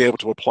I wouldn't be able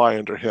to apply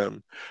under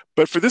him.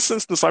 But for this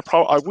instance, I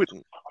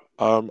wouldn't.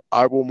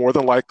 I will more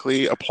than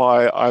likely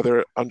apply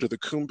either under the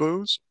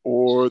Kumbos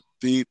or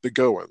the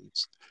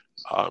Goans.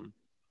 Um,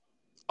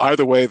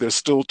 Either way, there's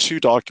still two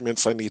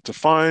documents I need to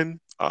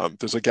find.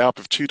 There's a gap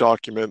of two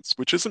documents,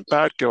 which isn't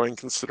bad going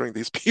considering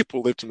these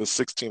people lived in the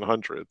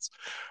 1600s,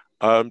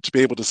 to be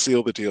able to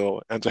seal the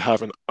deal and to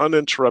have an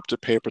uninterrupted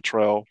paper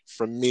trail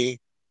from me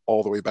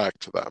all the way back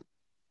to them.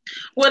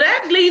 Well,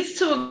 that leads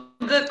to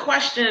a good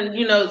question,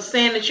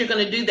 saying that you're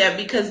going to do that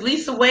because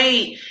Lisa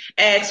Wade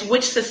asks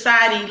which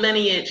society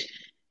lineage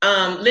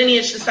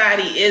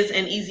society is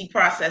an easy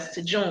process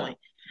to join.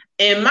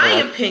 In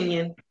my Oh,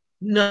 opinion,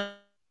 no.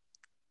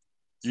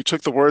 you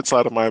took the words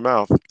out of my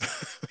mouth.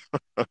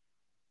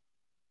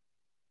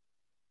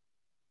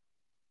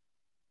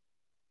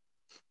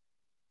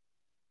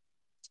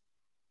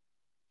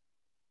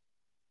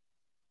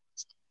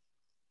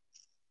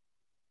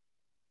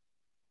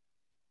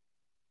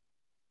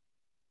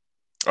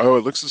 Oh,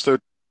 it looks as though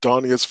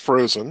Donnie is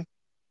frozen.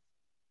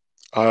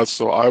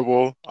 So I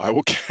will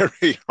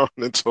carry on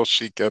until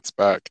she gets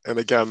back. And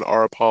again,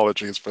 our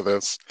apologies for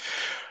this.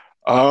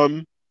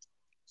 Um,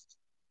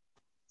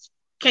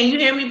 Can you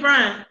hear me,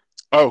 Brian?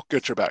 oh,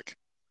 good, you're back.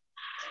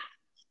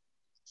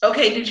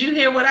 Okay, did you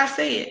hear what I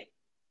said?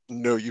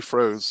 No, you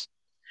froze.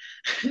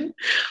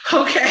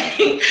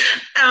 Okay.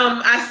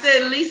 I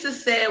said, Lisa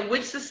said,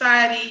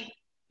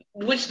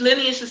 which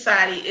lineage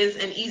society is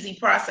an easy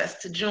process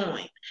to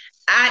join?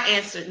 I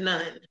answered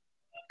none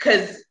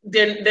because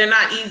they're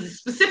not easy.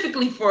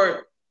 Specifically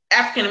for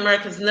African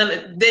Americans,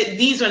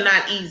 these are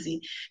not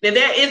easy. Now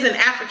there is an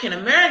African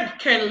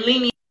American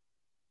lineage.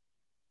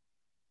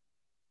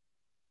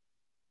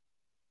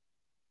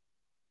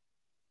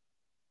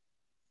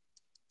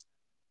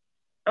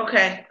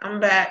 Okay, I'm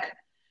back.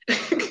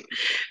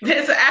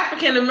 There's an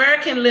African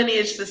American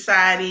lineage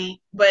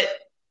society, but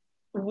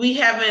we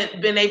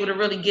haven't been able to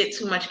really get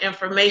too much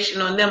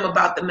information on them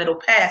about the Middle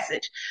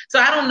Passage. So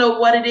I don't know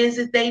what it is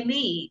that they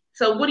need.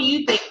 So what do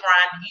you think,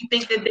 Brian? Do you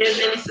think that there's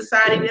any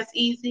society that's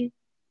easy?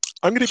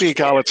 I'm going to be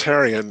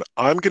egalitarian.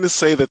 I'm going to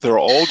say that they're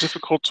all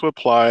difficult to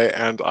apply,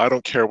 and I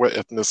don't care what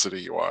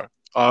ethnicity you are.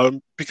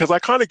 Because I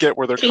kind of get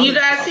where they're Can you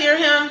coming guys from. hear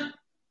him?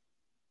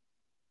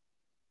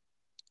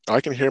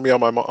 I can hear me on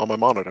my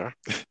monitor.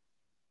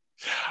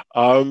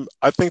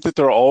 I think that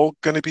they're all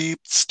going to be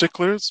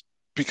sticklers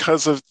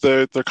because of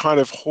their kind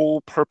of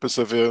whole purpose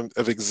of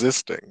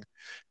existing.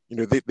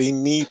 They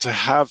need to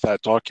have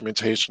that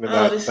documentation and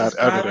Oh, that this is that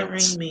bothering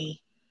evidence.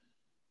 me.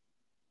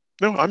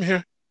 No, I'm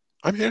here.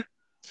 I'm here.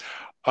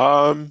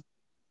 Um,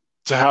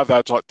 to have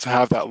that level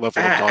of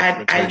I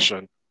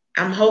documentation.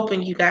 I'm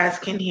hoping you guys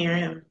can hear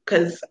him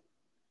because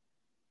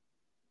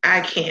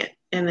I can't,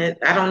 and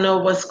I don't know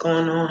what's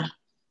going on.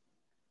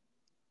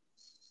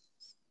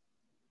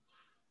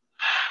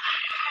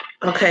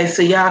 Okay,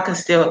 so y'all can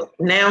still.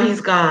 Now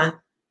he's gone.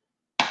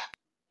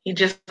 He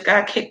just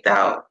got kicked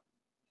out,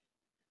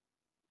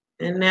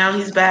 and now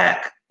he's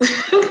back.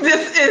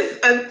 This is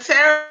a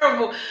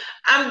terrible.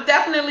 I'm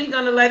definitely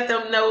gonna let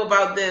them know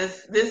about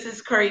this. This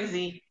is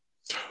crazy.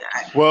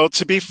 Well,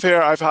 to be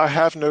fair, I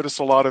have noticed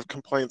a lot of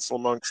complaints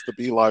amongst the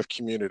BeLive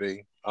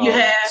community. You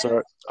have.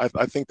 So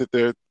I think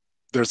that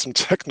there's some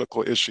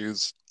technical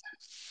issues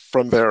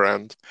from their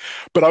end.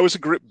 But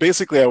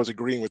basically I was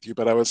agreeing with you,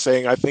 but I was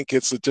saying I think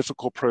it's a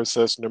difficult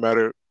process no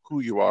matter who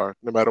you are,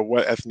 no matter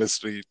what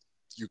ethnicity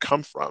you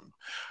come from.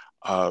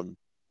 Um,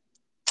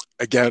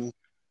 Again,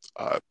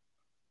 uh,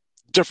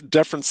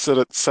 different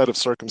set of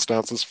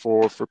circumstances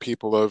for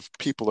people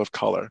of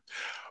color.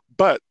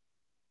 But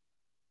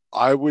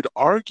I would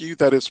argue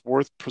that it's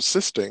worth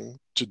persisting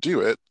to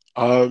do it,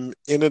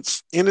 in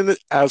it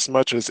as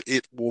much as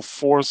it will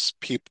force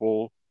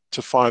people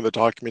to find the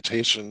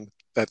documentation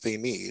that they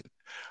need.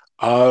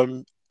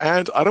 And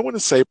I don't want to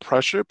say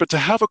pressure, but to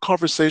have a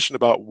conversation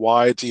about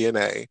why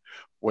DNA,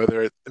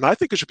 and I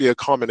think it should be a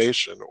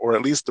combination, or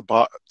at least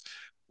about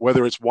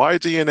whether it's Y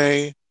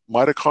DNA,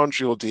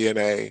 mitochondrial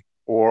DNA,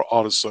 or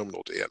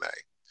autosomal DNA.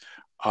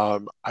 I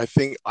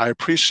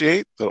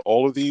appreciate that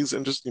all of these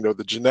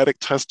the genetic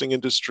testing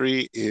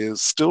industry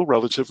is still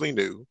relatively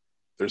new.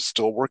 They're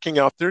still working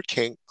out their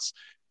kinks.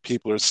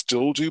 People are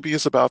still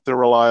dubious about their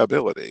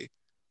reliability.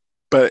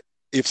 But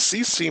if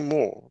CC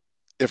Moore,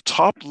 if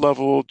top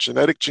level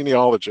genetic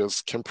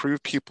genealogists can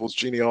prove people's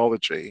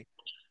genealogy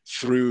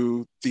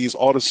through these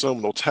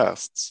autosomal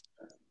tests,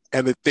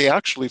 and that they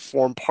actually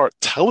form part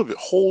television,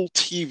 whole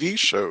TV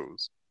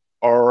shows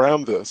are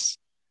around this,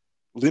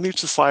 lineage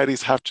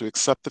societies have to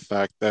accept the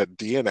fact that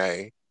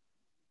DNA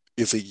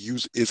is a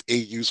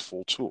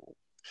useful tool.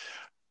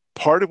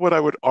 Part of what I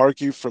would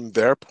argue from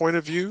their point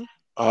of view,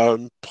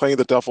 playing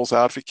the devil's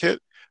advocate,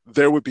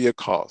 there would be a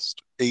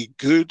cost. A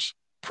good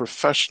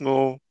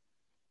professional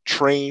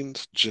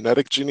trained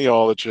genetic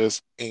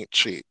genealogist ain't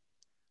cheap.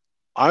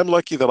 I'm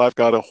lucky that I've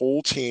got a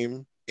whole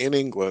team in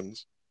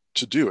England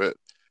to do it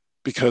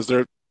because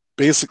they're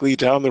basically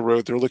down the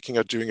road, they're looking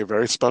at doing a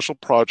very special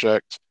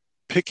project,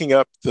 picking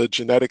up the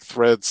genetic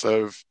threads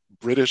of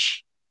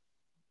British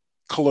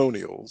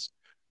colonials,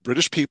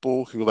 British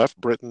people who left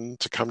Britain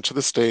to come to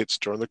the States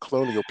during the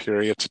colonial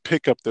period to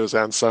pick up those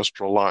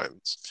ancestral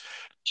lines.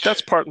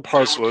 That's part and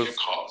parcel of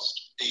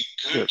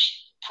yeah,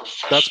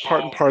 that's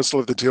part and parcel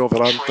of the deal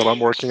that I'm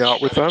working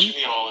out with them.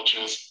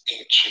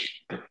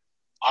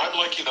 I'm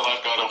lucky that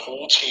I've got a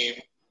whole team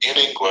in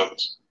England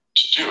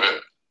to do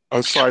it.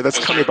 Oh, sorry, that's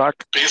coming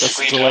back.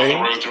 Basically, down the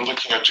road, they're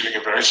looking at doing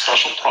a very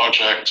special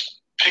project,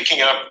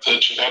 picking up the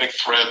genetic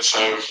threads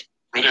of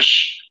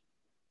British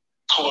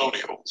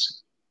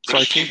colonials.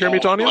 Sorry, can you hear me,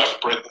 Donnie?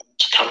 Left Britain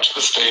to come to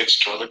the States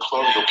during the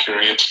colonial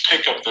period to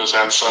pick up those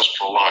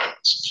ancestral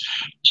lines.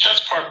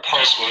 That's part and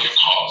parcel of the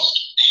cost.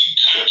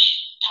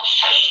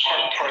 That's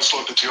part and parcel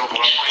of the deal that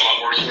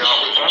I'm working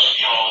out with them.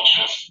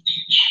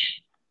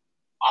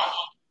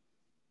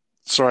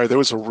 Sorry, there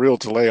was a real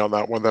delay on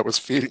that one that was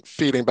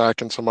feeding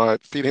back into my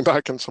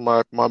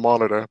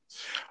monitor.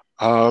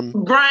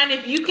 Brian,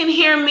 if you can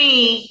hear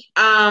me,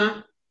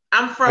 I'm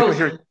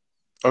frozen.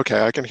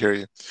 Okay, I can hear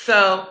you.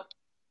 So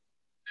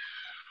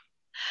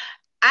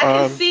I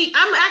can see.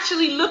 I'm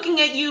actually looking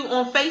at you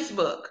on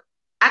Facebook.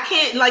 I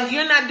can't, like,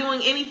 you're not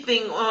doing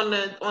anything on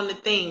the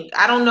thing.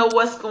 I don't know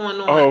what's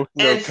going on. Oh,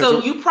 no, and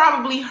so you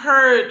probably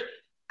heard.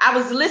 I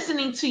was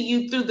listening to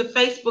you through the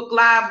Facebook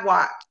Live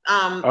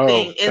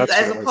thing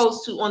as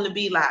opposed to on the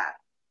Be Live.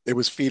 It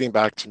was feeding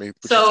back to me.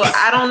 So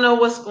I don't know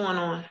what's going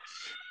on.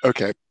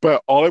 Okay,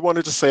 but all I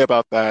wanted to say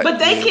about that But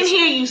they can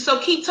hear you, so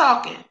keep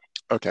talking.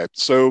 Okay,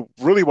 so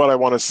really what I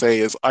want to say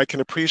is I can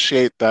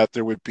appreciate that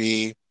there would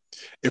be,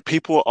 if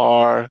people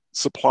are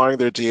supplying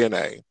their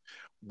DNA,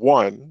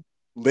 one,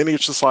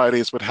 lineage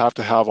societies would have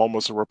to have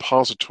almost a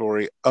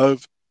repository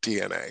of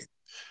DNA.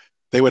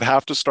 They would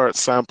have to start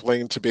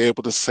sampling to be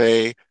able to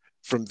say,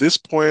 from this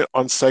point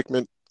on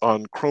segment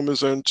on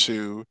chromosome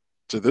 2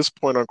 to this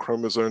point on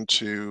chromosome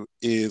 2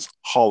 is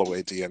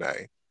Holloway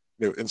DNA.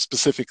 And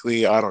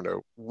specifically, I don't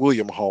know,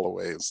 William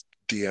Holloway's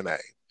DNA.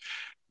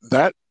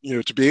 That,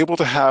 to be able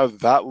to have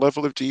that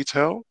level of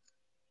detail,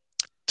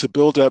 to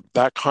build up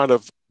that kind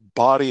of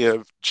body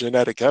of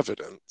genetic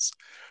evidence,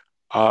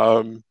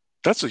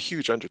 that's a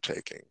huge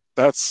undertaking.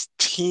 That's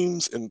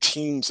teams and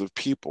teams of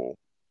people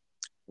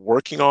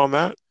working on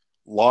that,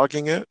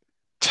 logging it,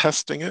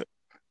 testing it,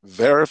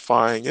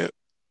 verifying it,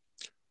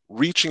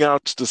 reaching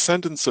out to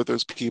descendants of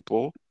those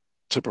people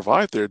to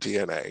provide their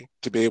DNA,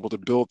 to be able to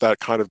build that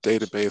kind of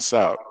database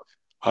out,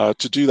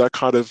 to do that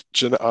kind of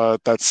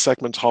that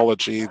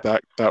segmentology,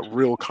 that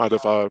real kind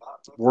of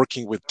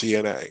working with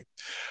DNA.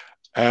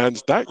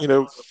 And that,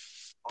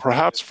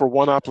 perhaps for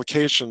one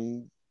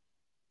application,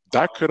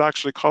 that could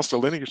actually cost a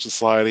lineage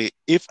society,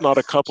 if not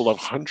a couple of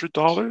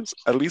 $100,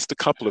 at least a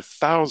couple of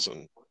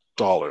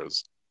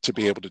 $1,000 to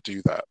be able to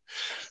do that.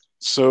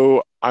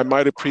 So I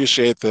might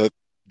appreciate that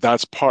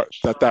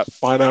that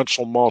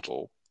financial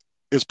model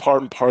is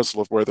part and parcel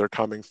of where they're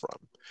coming from.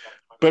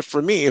 But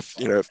for me,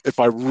 if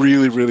I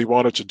really, really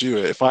wanted to do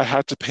it, if I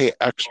had to pay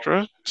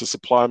extra to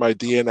supply my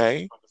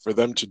DNA for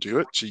them to do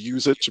it, to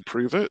use it, to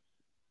prove it,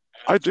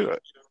 I'd do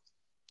it.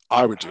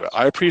 I would do it.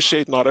 I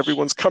appreciate not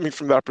everyone's coming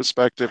from that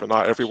perspective and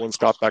not everyone's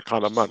got that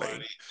kind of money.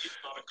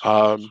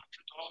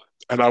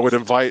 And I would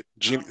invite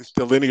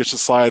the lineage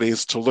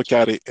societies to look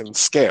at it in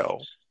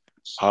scale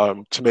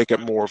to make it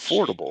more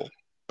affordable.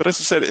 But as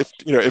I said, if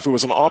it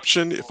was an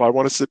option, if I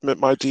want to submit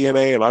my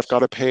DNA and I've got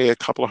to pay a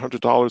couple of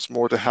 $100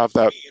 more to have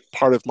that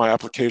part of my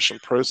application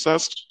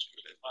processed,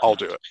 I'll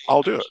do it.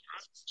 I'll do it.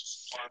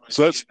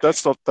 So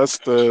that's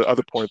the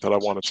other point that I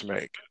wanted to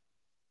make.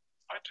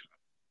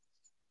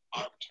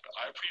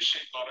 I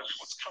appreciate not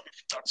everyone's coming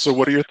from that. So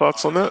what are your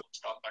thoughts on that?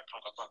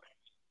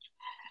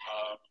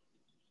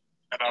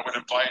 And I would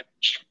invite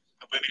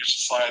the lineage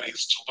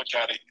societies to look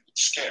at it in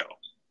scale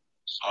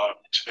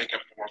to make it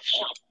more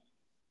affordable.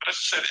 But as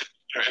I said,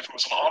 if it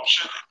was an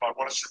option, if I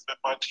want to submit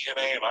my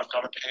DNA and I've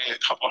got to pay a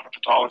couple of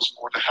 $100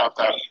 more to have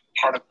that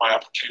part of my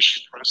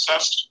application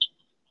processed,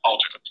 I'll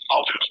do it.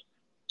 I'll do it.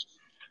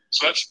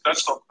 So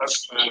that's the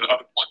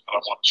other point that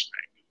I wanted to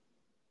make.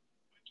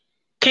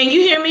 Can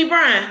you hear me,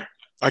 Brian?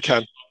 I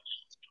can.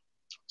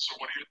 So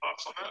what are your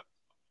thoughts on that?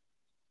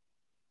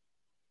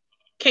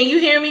 Can you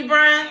hear me,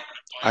 Brian?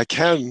 I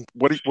can.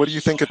 What do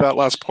you think of that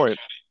last point?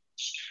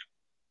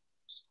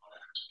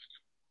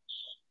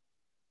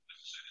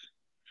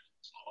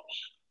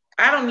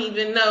 I don't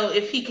even know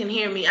if he can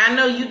hear me. I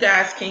know you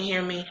guys can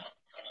hear me.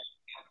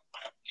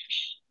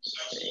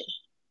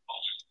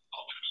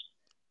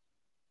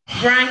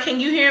 Brian, can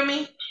you hear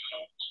me?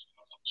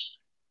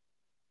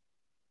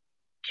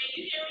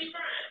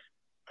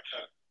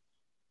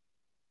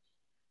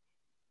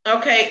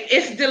 Okay,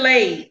 it's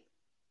delayed.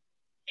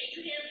 Can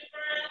you hear me,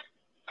 Brian?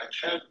 I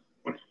can.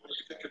 What do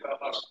you think of that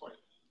last point?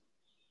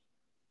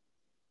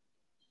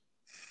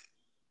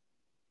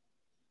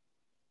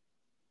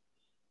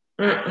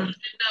 I don't even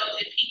know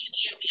if he can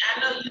hear me. I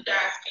know you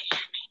guys can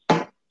hear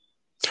me.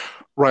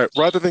 Right.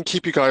 Rather than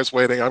keep you guys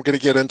waiting, I'm going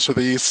to get into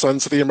the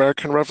Sons of the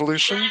American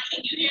Revolution. Brian,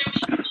 can you hear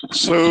me?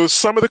 So,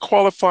 some of the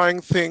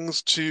qualifying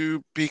things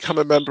to become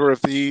a member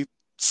of the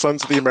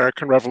Sons of the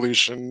American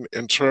Revolution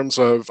in terms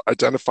of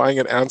identifying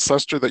an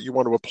ancestor that you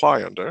want to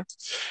apply under.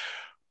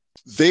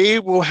 They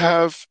will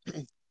have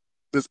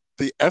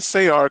the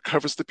SAR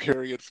covers the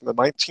period from the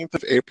 19th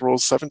of April,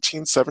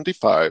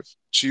 1775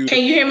 to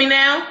Can you hear me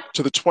now?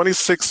 To the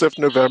 26th of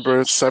November,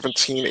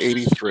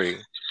 1783.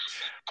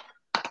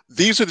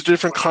 These are the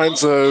different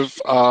kinds of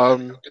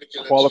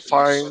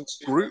qualifying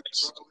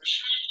groups.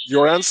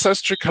 Your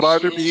ancestor could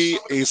either be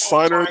a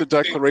signer of the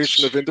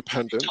Declaration of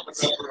Independence.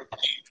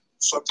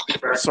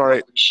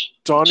 Sorry,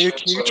 Donia,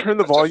 can you turn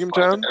the volume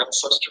down?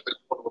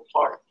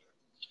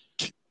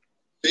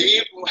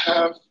 They will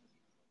have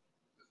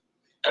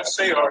the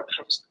SAR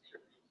comes the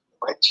period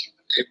 19th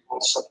of April,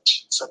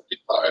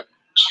 1775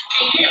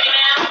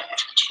 to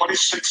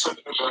 26th of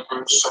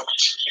November,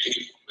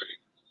 1783.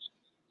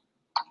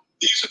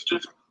 These are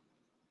different.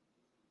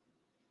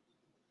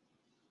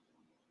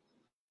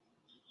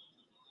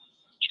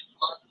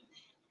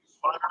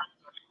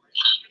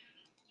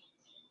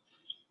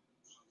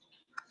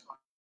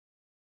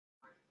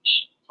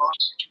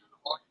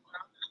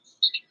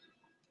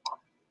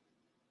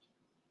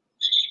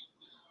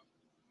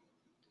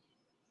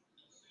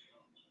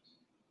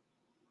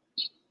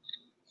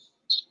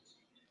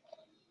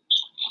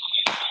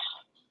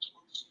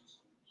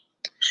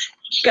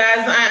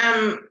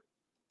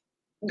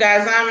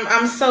 Guys,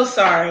 I'm so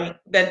sorry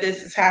that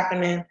this is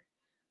happening.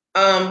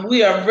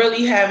 We are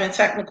really having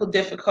technical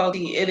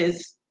difficulty. It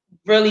is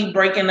really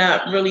breaking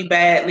up really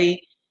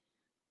badly.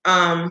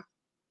 Joanne,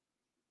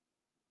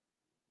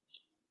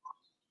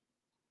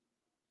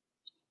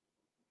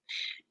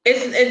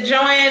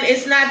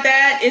 it's not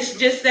that. It's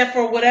just that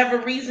for whatever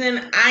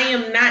reason, I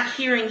am not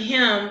hearing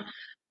him,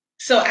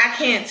 so I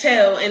can't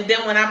tell. And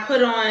then when I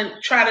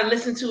try to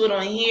listen to it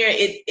on here,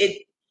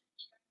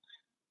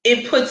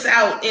 it puts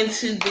out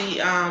into the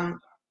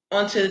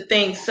onto the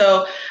thing.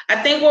 So I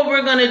think what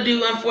we're gonna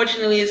do,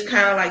 unfortunately, is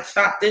kind of like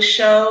stop this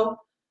show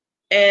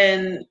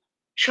and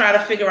try to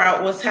figure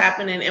out what's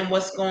happening and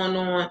what's going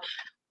on.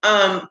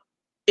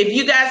 If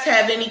you guys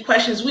have any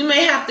questions, we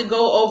may have to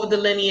go over the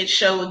lineage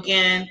show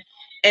again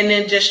and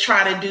then just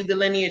try to do the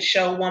lineage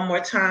show one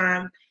more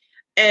time.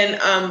 And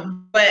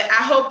but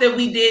I hope that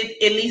we did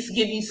at least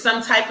give you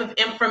some type of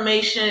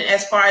information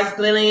as far as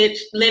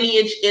lineage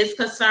is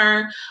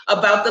concerned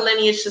about the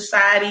lineage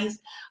societies.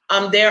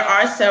 There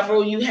are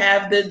several. You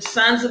have the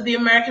Sons of the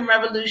American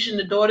Revolution,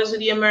 the Daughters of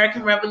the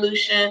American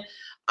Revolution.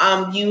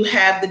 You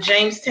have the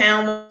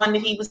Jamestown one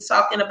that he was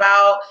talking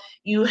about.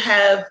 You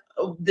have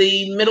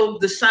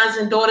the Sons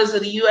and Daughters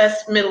of the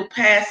U.S. Middle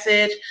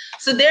Passage.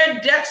 So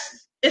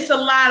it's a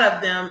lot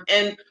of them,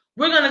 and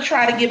we're going to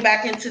try to get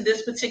back into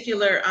this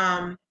particular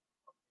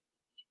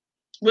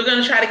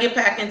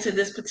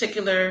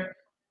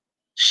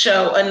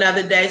show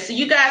another day. So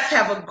you guys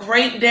have a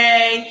great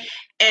day,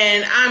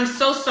 and I'm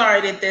so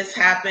sorry that this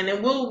happened,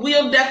 and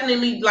we'll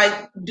definitely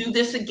like do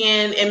this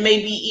again, and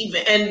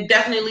and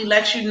definitely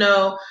let you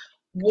know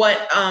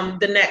what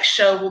the next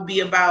show will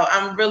be about.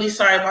 I'm really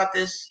sorry about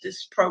this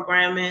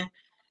programming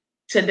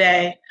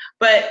today,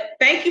 but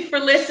thank you for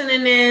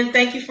listening in.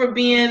 Thank you for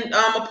being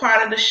a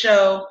part of the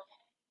show.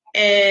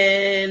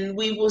 And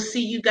we will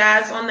see you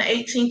guys on the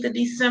 18th of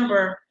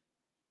December.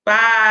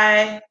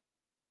 Bye.